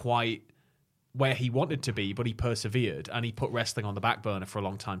not quite where he wanted to be, but he persevered, and he put wrestling on the back burner for a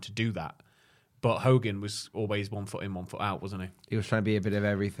long time to do that. But Hogan was always 1 foot in, 1 foot out, wasn't he? He was trying to be a bit of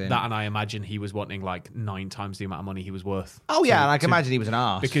everything. That, and I imagine he was wanting like 9 times the amount of money he was worth. Oh, yeah, and I can imagine he was an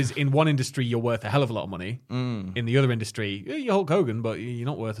arse. Because in one industry, you're worth a hell of a lot of money. In the other industry, you're Hulk Hogan, but you're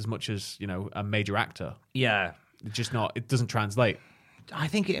not worth as much as, a major actor. Yeah. It's just not, it doesn't translate. I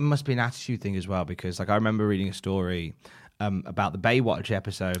think it must be an attitude thing as well, because like I remember reading a story about the Baywatch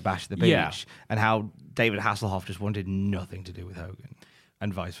episode, Bash at the Beach, and how David Hasselhoff just wanted nothing to do with Hogan.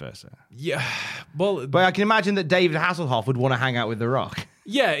 And vice versa. Yeah, well... But I can imagine that David Hasselhoff would want to hang out with The Rock.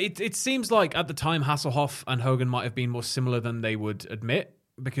 Yeah, it seems like at the time Hasselhoff and Hogan might have been more similar than they would admit,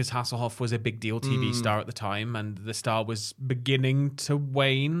 because Hasselhoff was a big deal TV star at the time, and the star was beginning to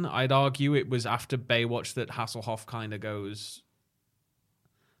wane. I'd argue it was after Baywatch that Hasselhoff kind of goes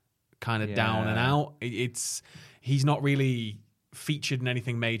down and out. He's not really featured in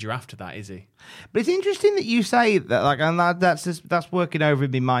anything major after that, is he? But it's interesting that you say that, like, and that's working over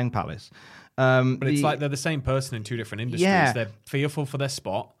in my mind palace. But it's like they're the same person in two different industries. Yeah. They're fearful for their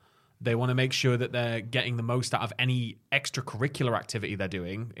spot. They want to make sure that they're getting the most out of any extracurricular activity they're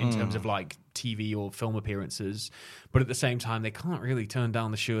doing in terms of like TV or film appearances. But at the same time, they can't really turn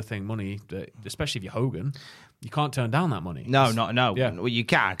down the sure thing money, especially if you're Hogan. You can't turn down that money. No. Yeah. Well, you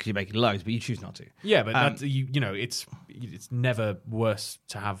can because you're making loads, but you choose not to. Yeah, but it's never worse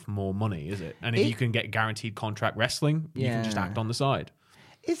to have more money, is it? And if you can get guaranteed contract wrestling, you can just act on the side.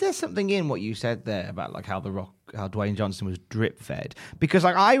 Is there something in what you said there about like how Dwayne Johnson was drip fed? Because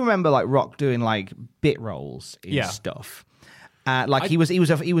like I remember like Rock doing like bit roles in stuff. He was a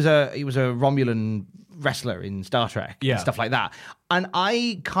Romulan wrestler in Star Trek and stuff like that. And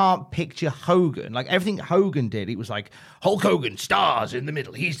I can't picture Hogan. Like everything Hogan did, it was like Hulk Hogan, stars in the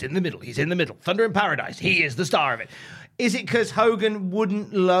middle. He's in the middle. He's in the middle. Thunder in Paradise. He is the star of it. Is it because Hogan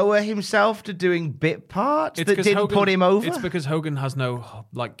wouldn't lower himself to doing bit parts that didn't put him over? It's because Hogan has no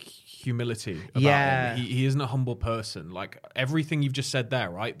like humility about him. He isn't a humble person. Like everything you've just said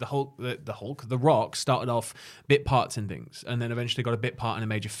there, right? The Rock started off bit parts in things, and then eventually got a bit part in a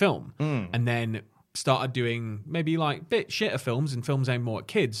major film, and then started doing maybe like bit shitter films and films aimed more at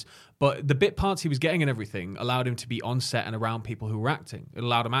kids. But the bit parts he was getting and everything allowed him to be on set and around people who were acting. It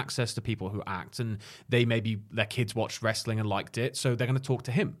allowed him access to people who act, and their kids watched wrestling and liked it, so they're going to talk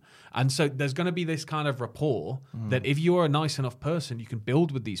to him. And so there's going to be this kind of rapport that if you're a nice enough person, you can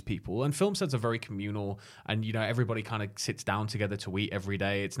build with these people. And film sets are very communal, and everybody kind of sits down together to eat every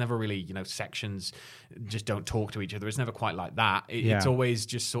day. It's never really sections just don't talk to each other. It's never quite like that. It's always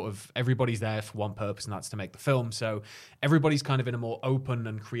just sort of everybody's there for one purpose, and that's to make the film. So everybody's kind of in a more open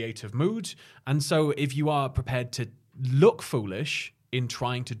and creative mood. And so if you are prepared to look foolish in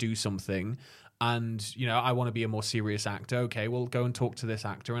trying to do something. And, you know, I want to be a more serious actor. Okay, well, go and talk to this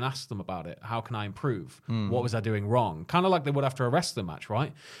actor and ask them about it. How can I improve? What was I doing wrong? Kind of like they would after a wrestling match,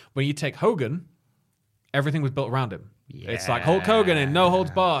 right? When you take Hogan, everything was built around him. Yeah. It's like Hulk Hogan in No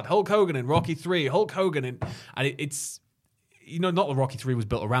Holds Barred, Hulk Hogan in Rocky III, Hulk Hogan in... And it's, you know, not that Rocky III was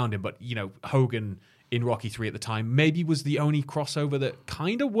built around him, but, you know, Hogan in Rocky III at the time maybe was the only crossover that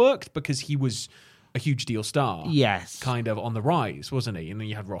kind of worked because he was a huge deal star. Yes. Kind of on the rise, wasn't he? And then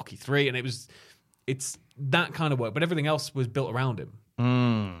you had Rocky III, and it's that kind of work, but everything else was built around him.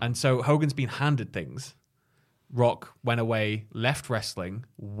 And so Hogan's been handed things. Rock went away, left wrestling,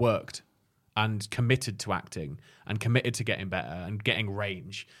 worked, and committed to acting, and committed to getting better, and getting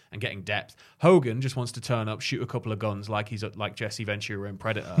range, and getting depth. Hogan just wants to turn up, shoot a couple of guns like he's like Jesse Ventura in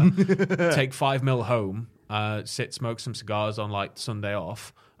Predator, take $5 million home, sit, smoke some cigars on like Sunday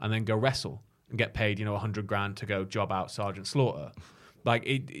off, and then go wrestle and get paid, you know, $100,000 to go job out Sergeant Slaughter.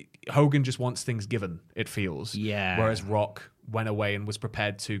 Like, Hogan just wants things given, it feels. Yeah. Whereas Rock went away and was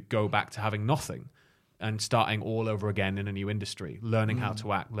prepared to go back to having nothing and starting all over again in a new industry, learning how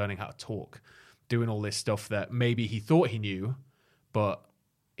to act, learning how to talk, doing all this stuff that maybe he thought he knew, but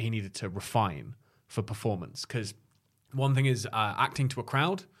he needed to refine for performance. Because one thing is acting to a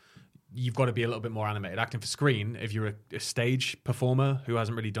crowd, you've got to be a little bit more animated. Acting for screen, if you're a stage performer who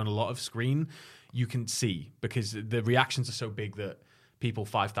hasn't really done a lot of screen, you can see because the reactions are so big that people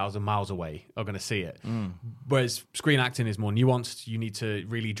 5,000 miles away are going to see it. Whereas screen acting is more nuanced. You need to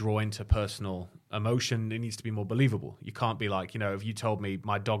really draw into personal emotion. It needs to be more believable. You can't be like, you know, if you told me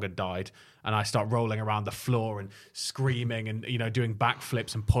my dog had died and I start rolling around the floor and screaming and, you know, doing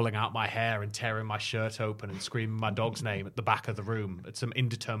backflips and pulling out my hair and tearing my shirt open and screaming my dog's name at the back of the room at some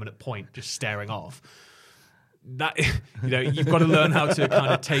indeterminate point, just staring off. That, you know, you've got to learn how to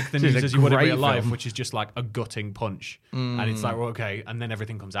kind of take the news as you would in real life, which is just like a gutting punch. And it's like, well, okay, and then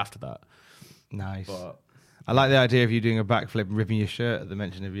everything comes after that. Nice. But I like the idea of you doing a backflip and ripping your shirt at the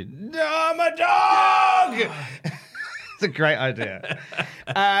mention of you. No, my dog! It's a great idea.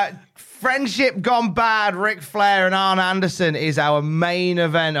 Friendship Gone Bad, Ric Flair and Arn Anderson is our main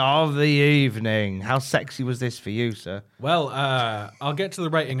event of the evening. How sexy was this for you, sir? Well, I'll get to the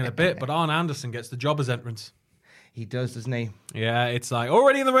rating in a bit, but Arn Anderson gets the jobber's entrance. He does, doesn't he? Yeah, it's like,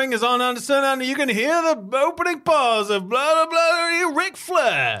 already in the ring is Arn Anderson, and you can hear the opening pause of blah, blah, blah, Ric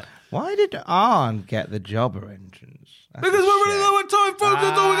Flair. Why did Arn get the jobber entrance? That's because we're running low on time, folks.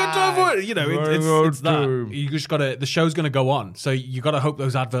 That's all we got time for it. You know, it's that. You just gotta. The show's gonna go on, so you gotta hope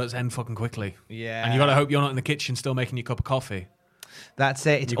those adverts end fucking quickly. Yeah, and you gotta hope you're not in the kitchen still making your cup of coffee. That's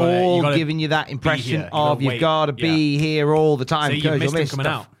it. It's all giving you that impression of you've got to be here all the time. So you missed him coming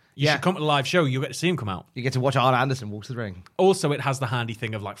out. You should come to the live show. You get to see him come out. You get to watch Arn Anderson walk to the ring. Also, it has the handy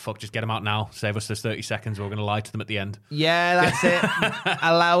thing of like, fuck, just get him out now. Save us this 30 seconds. We're going to lie to them at the end. Yeah, that's it.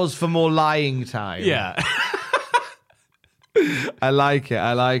 Allows for more lying time. Yeah. I like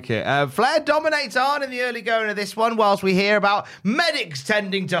it. Flair dominates Arn in the early going of this one, whilst we hear about medics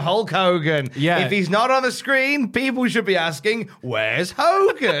tending to Hulk Hogan. Yeah. If he's not on the screen, people should be asking, where's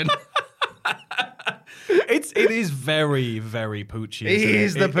Hogan? It is very, very Poochie. He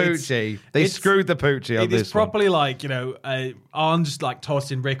is the Poochie. They screwed the Poochie on this one. It is properly like, you know, Arn just like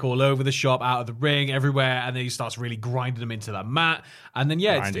tossing Rick all over the shop, out of the ring, everywhere, and then he starts really grinding them into that mat. And then,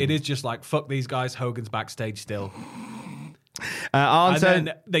 yeah, it is just like, fuck these guys, Hogan's backstage still.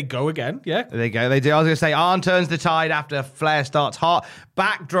 Then they go again, yeah. They go. They do. I was going to say, Arn turns the tide after Flair starts hot.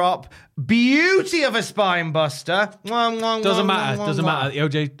 Backdrop, beauty of a spine buster. Doesn't matter.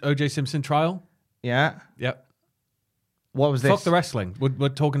 The OJ Simpson trial. Yeah. Yep. What was this? Fuck the wrestling. We're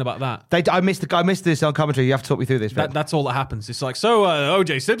talking about that. I missed this on commentary. You have to talk me through this. That's all that happens. It's like, so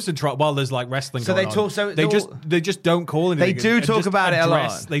OJ Simpson trial while there's like wrestling. So going they talk. On. So they just don't call anything. They do talk about it a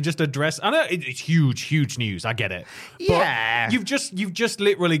lot. They just address. I know it's huge news. I get it. Yeah. But you've just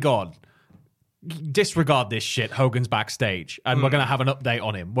literally gone. Disregard this shit. Hogan's backstage, and we're gonna have an update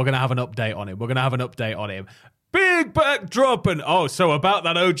on him. We're gonna have an update on him. Big backdrop, and so about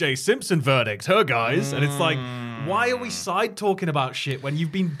that O.J. Simpson verdict, guys? And it's like, why are we side talking about shit when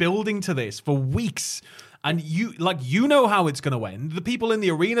you've been building to this for weeks? And you know how it's going to end. The people in the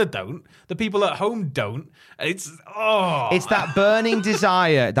arena don't. The people at home don't. It's that burning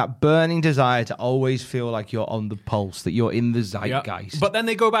desire, to always feel like you're on the pulse, that you're in the zeitgeist. Yep. But then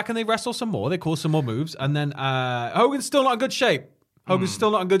they go back and they wrestle some more. They call some more moves, and then Hogan's still not in good shape. Hogan's still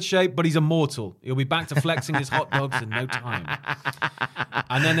not in good shape, but he's immortal. He'll be back to flexing his hot dogs in no time.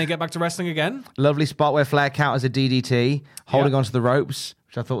 And then they get back to wrestling again. Lovely spot where Flair counters a DDT, holding onto the ropes,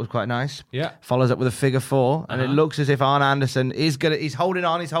 which I thought was quite nice. Yeah. Follows up with a figure four, and it looks as if Arn Anderson is holding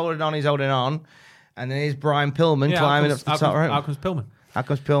on. And then here's Brian Pillman climbing up to the top rope. Out comes Pillman. Out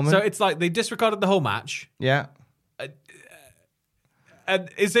comes Pillman. So it's like they disregarded the whole match. Yeah. And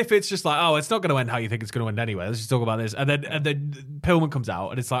as if it's just like, oh, it's not going to end how you think it's going to end anyway. Let's just talk about this. And then Pillman comes out,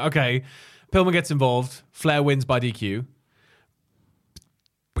 and it's like, okay, Pillman gets involved. Flair wins by DQ.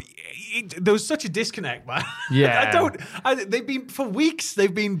 But there was such a disconnect, man. Yeah. They've been for weeks.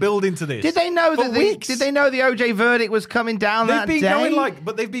 They've been building to this. Did they know for weeks. Did they know the OJ verdict was coming down that day?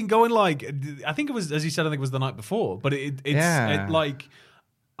 They've been going like. I think it was, as you said, I think it was the night before. But they've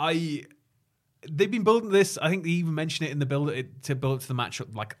been building this. I think they even mentioned it in the build to the match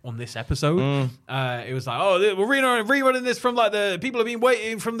like on this episode. It was like, oh, we're rerunning this from like the people have been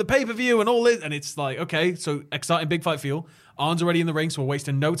waiting from the pay-per-view and all this. And it's like, okay, so exciting big fight feel. Arn's already in the ring, so we're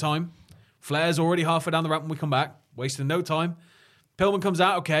wasting no time. Flair's already halfway down the ramp when we come back. Wasting no time. Pillman comes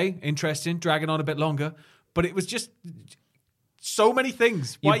out, okay, interesting, dragging on a bit longer. But it was just so many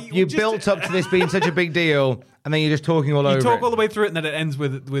things. You built up to this being such a big deal, and then you're just talking all over it. You talk all the way through it, and then it ends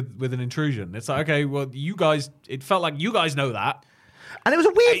with an intrusion. It's like, okay, well, you guys, it felt like you guys know that. And it was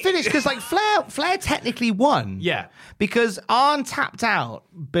a weird finish because like Flair technically won. Yeah. Because Arn tapped out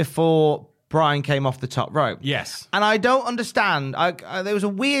before Brian came off the top rope. Yes. And I don't understand. There was a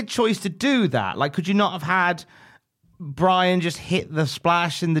weird choice to do that. Like, could you not have had Brian just hit the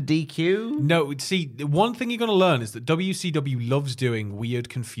splash in the DQ? No, see, one thing you're going to learn is that WCW loves doing weird,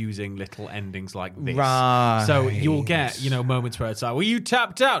 confusing little endings like this. Right. So you'll get, moments where it's like, well, you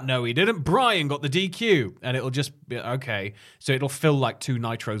tapped out. No, he didn't. Brian got the DQ. And it'll just be, okay. So it'll fill like 2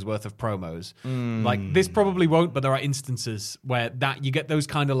 Nitros worth of promos. Like, this probably won't, but there are instances where that you get those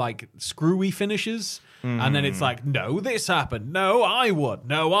kind of like screwy finishes. And then it's like, no, this happened. No, I won.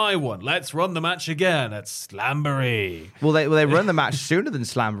 No, I won. Let's run the match again at Slamboree. Well, they run the match sooner than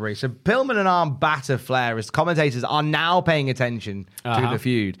Slamboree. So Pillman and Arn batter Flair as commentators are now paying attention to the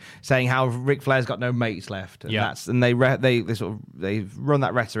feud, saying how Ric Flair's got no mates left. And they run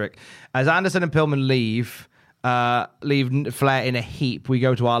that rhetoric. As Anderson and Pillman leave Flair in a heap, we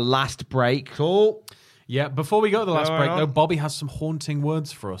go to our last break. Oh. Yeah, before we go to the last break, though, Bobby has some haunting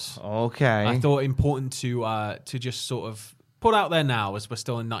words for us. Okay. I thought important to just sort of put out there now as we're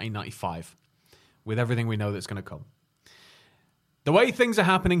still in 1995 with everything we know that's going to come. The way things are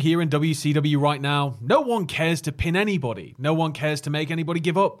happening here in WCW right now, no one cares to pin anybody. No one cares to make anybody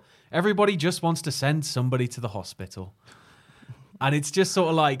give up. Everybody just wants to send somebody to the hospital. And it's just sort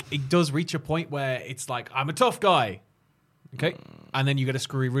of like, it does reach a point where it's like, I'm a tough guy. Okay? And then you get a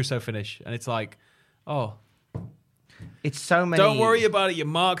screwy Russo finish. And it's like, oh, it's so many. Don't worry about it, you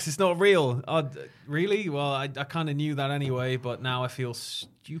marks. It's not real. Really? Well, I kind of knew that anyway, but now I feel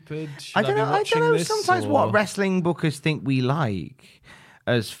stupid. I don't know. Sometimes what wrestling bookers think we like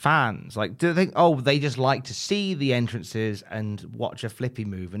as fans, like, do they think, they just like to see the entrances and watch a flippy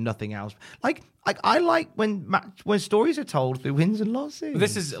move and nothing else? Like I like when stories are told through wins and losses.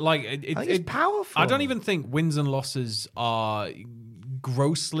 This is like it's powerful. I don't even think wins and losses are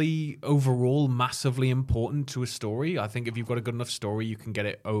grossly overall massively important to a story. I think if you've got a good enough story, you can get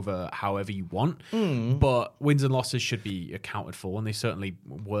it over however you want. But wins and losses should be accounted for, and they certainly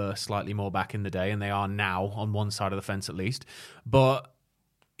were slightly more back in the day, and they are now on one side of the fence at least. But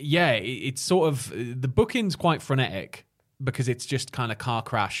yeah, it's sort of, the booking's quite frenetic because it's just kind of car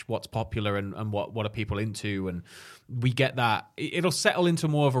crash, what's popular and what are people into, and we get that. It'll settle into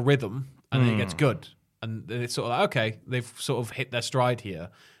more of a rhythm, and then it gets good. And then it's sort of like, okay, they've sort of hit their stride here,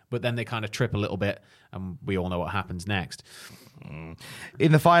 but then they kind of trip a little bit, and we all know what happens next. After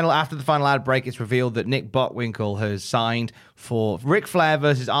the final ad break, it's revealed that Nick Bockwinkel has signed for Ric Flair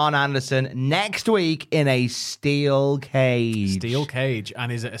versus Arn Anderson next week in a steel cage. Steel cage.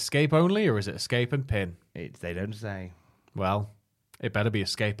 And is it escape only, or is it escape and pin? They don't say. Well, it better be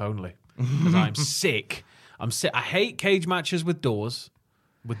escape only, because I'm sick. I hate cage matches with doors.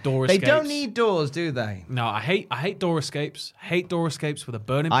 With door escapes. They don't need doors, do they? No, I hate door escapes. Hate door escapes with a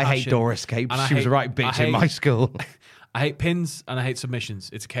burning passion. I hate door escapes. She was a right bitch in my school. I hate pins and I hate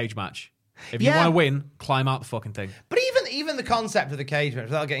submissions. It's a cage match. If you want to win, climb out the fucking thing. But even the concept of the cage match,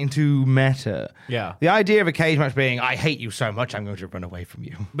 without getting too meta, the idea of a cage match being, I hate you so much, I'm going to run away from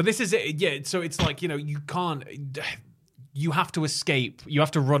you. But this is it. Yeah, so it's like, you can't... You have to escape. You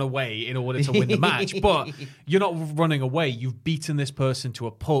have to run away in order to win the match. But you're not running away. You've beaten this person to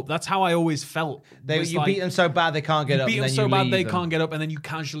a pulp. That's how I always felt. You beat them so bad they can't get up. You beat them so bad they can't get up, and then you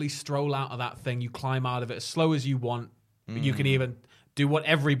casually stroll out of that thing. You climb out of it as slow as you want. You can even do what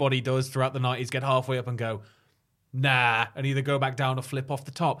everybody does throughout the night, is get halfway up and go, nah, and either go back down or flip off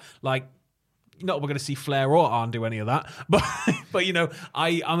the top. Like, not we're going to see Flair or Arn do any of that, but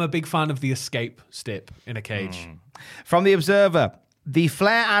I'm a big fan of the escape stip in a cage. From The Observer, The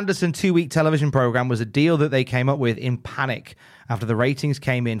Flair Anderson 2-week television program was a deal that they came up with in panic after the ratings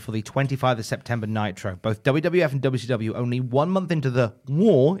came in for the 25th of September Nitro. Both WWF and WCW, only 1 month into the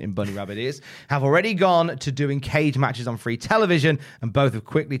war, in Bunny Rabbit ears, have already gone to doing cage matches on free television, and both have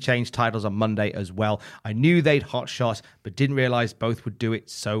quickly changed titles on Monday as well. I knew they'd hot shot, but didn't realize both would do it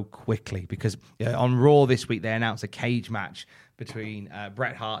so quickly, because on Raw this week, they announced a cage match between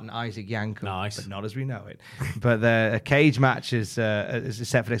Bret Hart and Isaac Yankem. Nice. But not as we know it. But the cage match is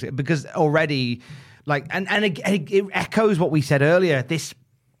set for next week. Because already, like, and it echoes what we said earlier, this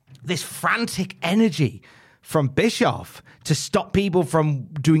frantic energy from Bischoff to stop people from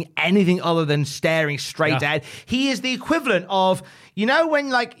doing anything other than staring straight ahead. He is the equivalent of, you know, when,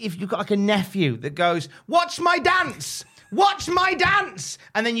 like, if you've got like a nephew that goes, watch my dance! Watch my dance!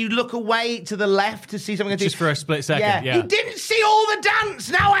 And then you look away to the left to see something. Just for a split second, yeah. He didn't see all the dance!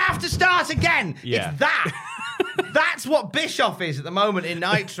 Now I have to start again! Yeah. It's that! That's what Bischoff is at the moment in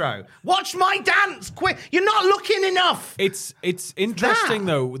Nitro. Watch my dance! Quick! You're not looking enough! It's interesting,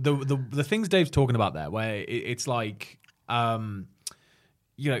 though, the things Dave's talking about there, where it's like... on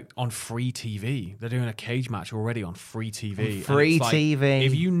free TV. They're doing a cage match already on free TV. On free TV.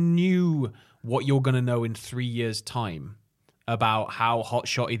 If you knew what you're going to know in 3 years' time about how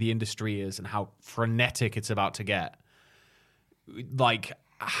hot-shotty the industry is and how frenetic it's about to get, like,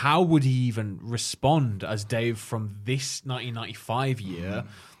 how would he even respond as Dave from this 1995 year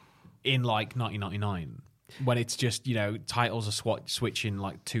in, like, 1999? When it's just, you know, titles are switching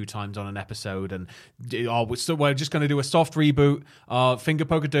like 2 times on an episode, and we're just going to do a soft reboot, finger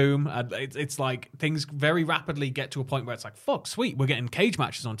poke of doom. And it's like things very rapidly get to a point where it's like, fuck, sweet, we're getting cage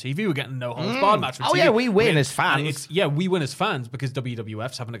matches on TV, we're getting no holds barred match on TV. Oh yeah, we win as fans. We win as fans because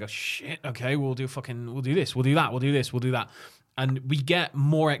WWF's having to go, shit, okay, we'll do this, we'll do that, we'll do this, we'll do that. And we get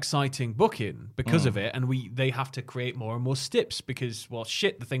more exciting booking because of it, and they have to create more and more stips because, well,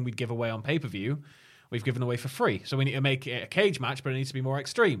 shit, the thing we'd give away on pay-per-view, we've given away for free. So we need to make it a cage match, but it needs to be more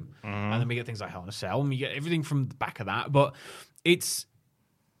extreme. And then we get things like Hell in a Cell, and we get everything from the back of that. But it's,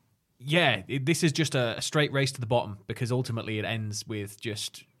 this is just a straight race to the bottom, because ultimately it ends with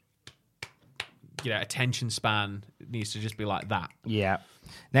just, attention span. It needs to just be like that. Yeah.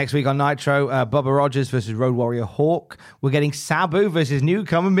 Next week on Nitro, Bubba Rogers versus Road Warrior Hawk. We're getting Sabu versus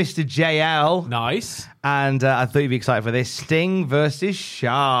newcomer Mr. JL. Nice. And I thought you'd be excited for this. Sting versus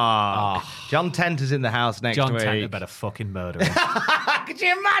Shark. John Tenter's in the house next week. John Tenter better fucking murder him. Could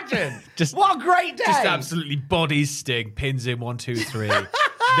you imagine? What a great day. Just absolutely bodies Sting, pins him 1, 2, 3.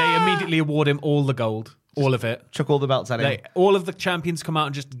 They immediately award him all the gold. All of it. Chuck all the belts at him. All of the champions come out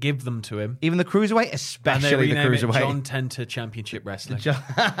and just give them to him. Even the Cruiserweight? Especially the Cruiserweight. John Tenter Championship Wrestling.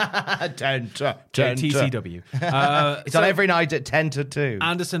 Tenter. TCW. It's on every night at 10 to 2.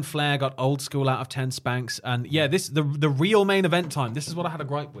 Anderson Flair got old school out of 10 spanks. And yeah, the real main event time, this is what I had a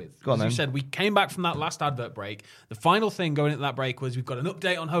gripe with. Go on, As then. you said, we came back from that last advert break. The final thing going into that break was we've got an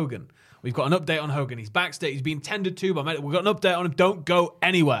update on Hogan. We've got an update on Hogan. He's backstage. He's being tended to, but we've got an update on him. Don't go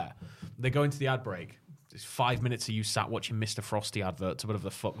anywhere. They go into the ad break. It's 5 minutes of you sat watching Mr. Frosty adverts or whatever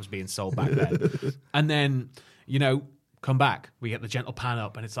the fuck was being sold back then. And then, come back. We get the gentle pan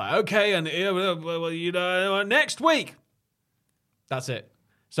up and it's like, okay, and next week. That's it.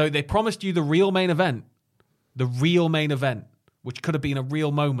 So they promised you the real main event, which could have been a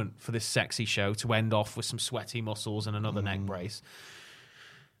real moment for this sexy show to end off with some sweaty muscles and another neck brace.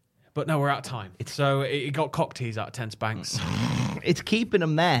 But no, we're out of time. So it got cock teased out of 10 spanks. It's keeping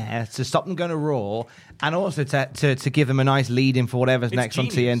them there to stop them going to Raw, and also to give them a nice lead in for whatever's next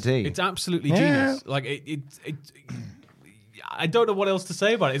genius. On TNT. It's absolutely genius. Like I don't know what else to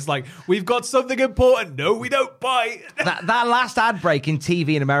say about it. It's like, we've got something important. No, we don't. Bye. that last ad break in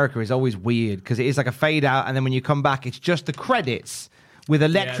TV in America is always weird because it is like a fade out, and then when you come back, it's just the credits with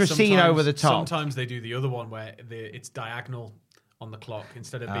Electrocene over the top. Sometimes they do the other one where it's diagonal on the clock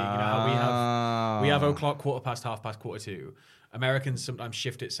instead of being, how we have 0:00, 1:15, 2:30, 2:45. Americans sometimes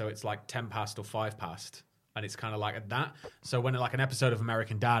shift it so it's like 10 past or 5 past, and it's kind of like that. So when like an episode of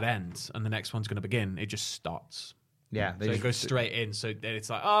American Dad ends and the next one's going to begin, it just starts. Yeah, so it goes straight in. So then it's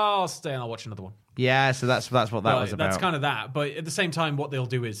like, I'll stay and I'll watch another one. Yeah, so that's what that was about. That's kind of that. But at the same time, what they'll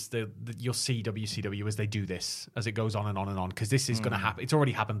do is you'll see WCW as they do this, as it goes on and on and on, because this is going to happen. It's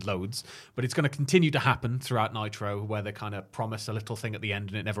already happened loads, but it's going to continue to happen throughout Nitro, where they kind of promise a little thing at the end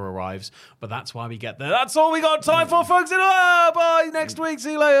and it never arrives. But that's why we get there. That's all we got time for, folks. Bye. Next week.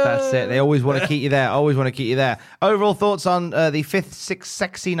 See you later. That's it. They always want to keep you there. Overall thoughts on the 5th, 6th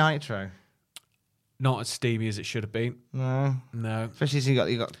sexy Nitro? Not as steamy as it should have been. No. Especially since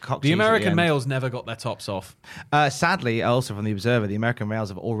you got cock The American males never got their tops off. Sadly, also from the Observer, the American males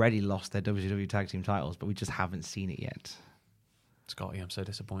have already lost their WCW tag team titles, but we just haven't seen it yet. Scotty, I'm so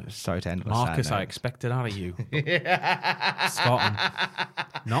disappointed. Sorry to end my Marcus, sad note. I expected out of you. Scott,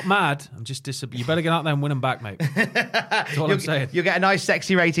 I'm not mad. I'm just you better get out there and win them back, mate. That's all I'm saying. You'll get a nice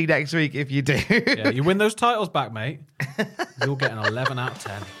sexy rating next week if you do. Yeah, you win those titles back, mate. You'll get an 11 out of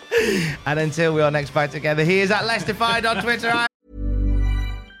 10. And until we are next back together, he is at Lestified on Twitter.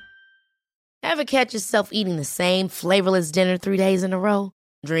 Ever catch yourself eating the same flavorless dinner 3 days in a row?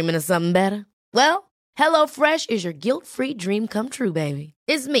 Dreaming of something better? Well, HelloFresh is your guilt-free dream come true, baby.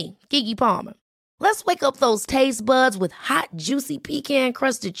 It's me, Keke Palmer. Let's wake up those taste buds with hot, juicy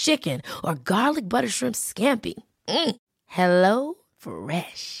pecan-crusted chicken or garlic butter shrimp scampi. Hello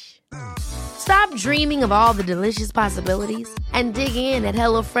Fresh. Stop dreaming of all the delicious possibilities and dig in at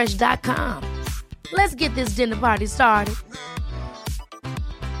HelloFresh.com. Let's get this dinner party started.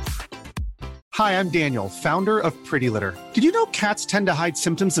 Hi, I'm Daniel, founder of Pretty Litter. Did you know cats tend to hide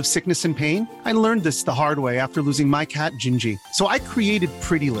symptoms of sickness and pain? I learned this the hard way after losing my cat, Gingy. So I created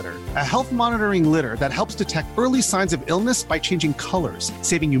Pretty Litter, a health monitoring litter that helps detect early signs of illness by changing colors,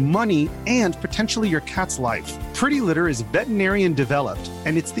 saving you money and potentially your cat's life. Pretty Litter is veterinarian developed,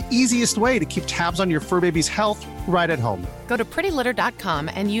 and it's the easiest way to keep tabs on your fur baby's health right at home. Go to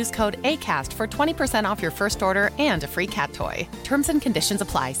prettylitter.com and use code ACAST for 20% off your first order and a free cat toy. Terms and conditions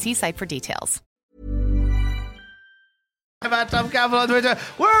apply. See site for details. I'm at Tom Campbell on Twitter.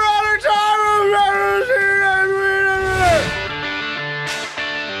 We're out of time!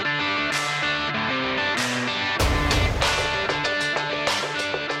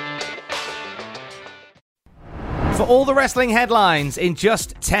 For all the wrestling headlines in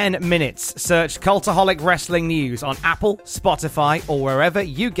just 10 minutes, search Cultaholic Wrestling News on Apple, Spotify, or wherever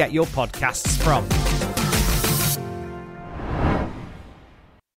you get your podcasts from.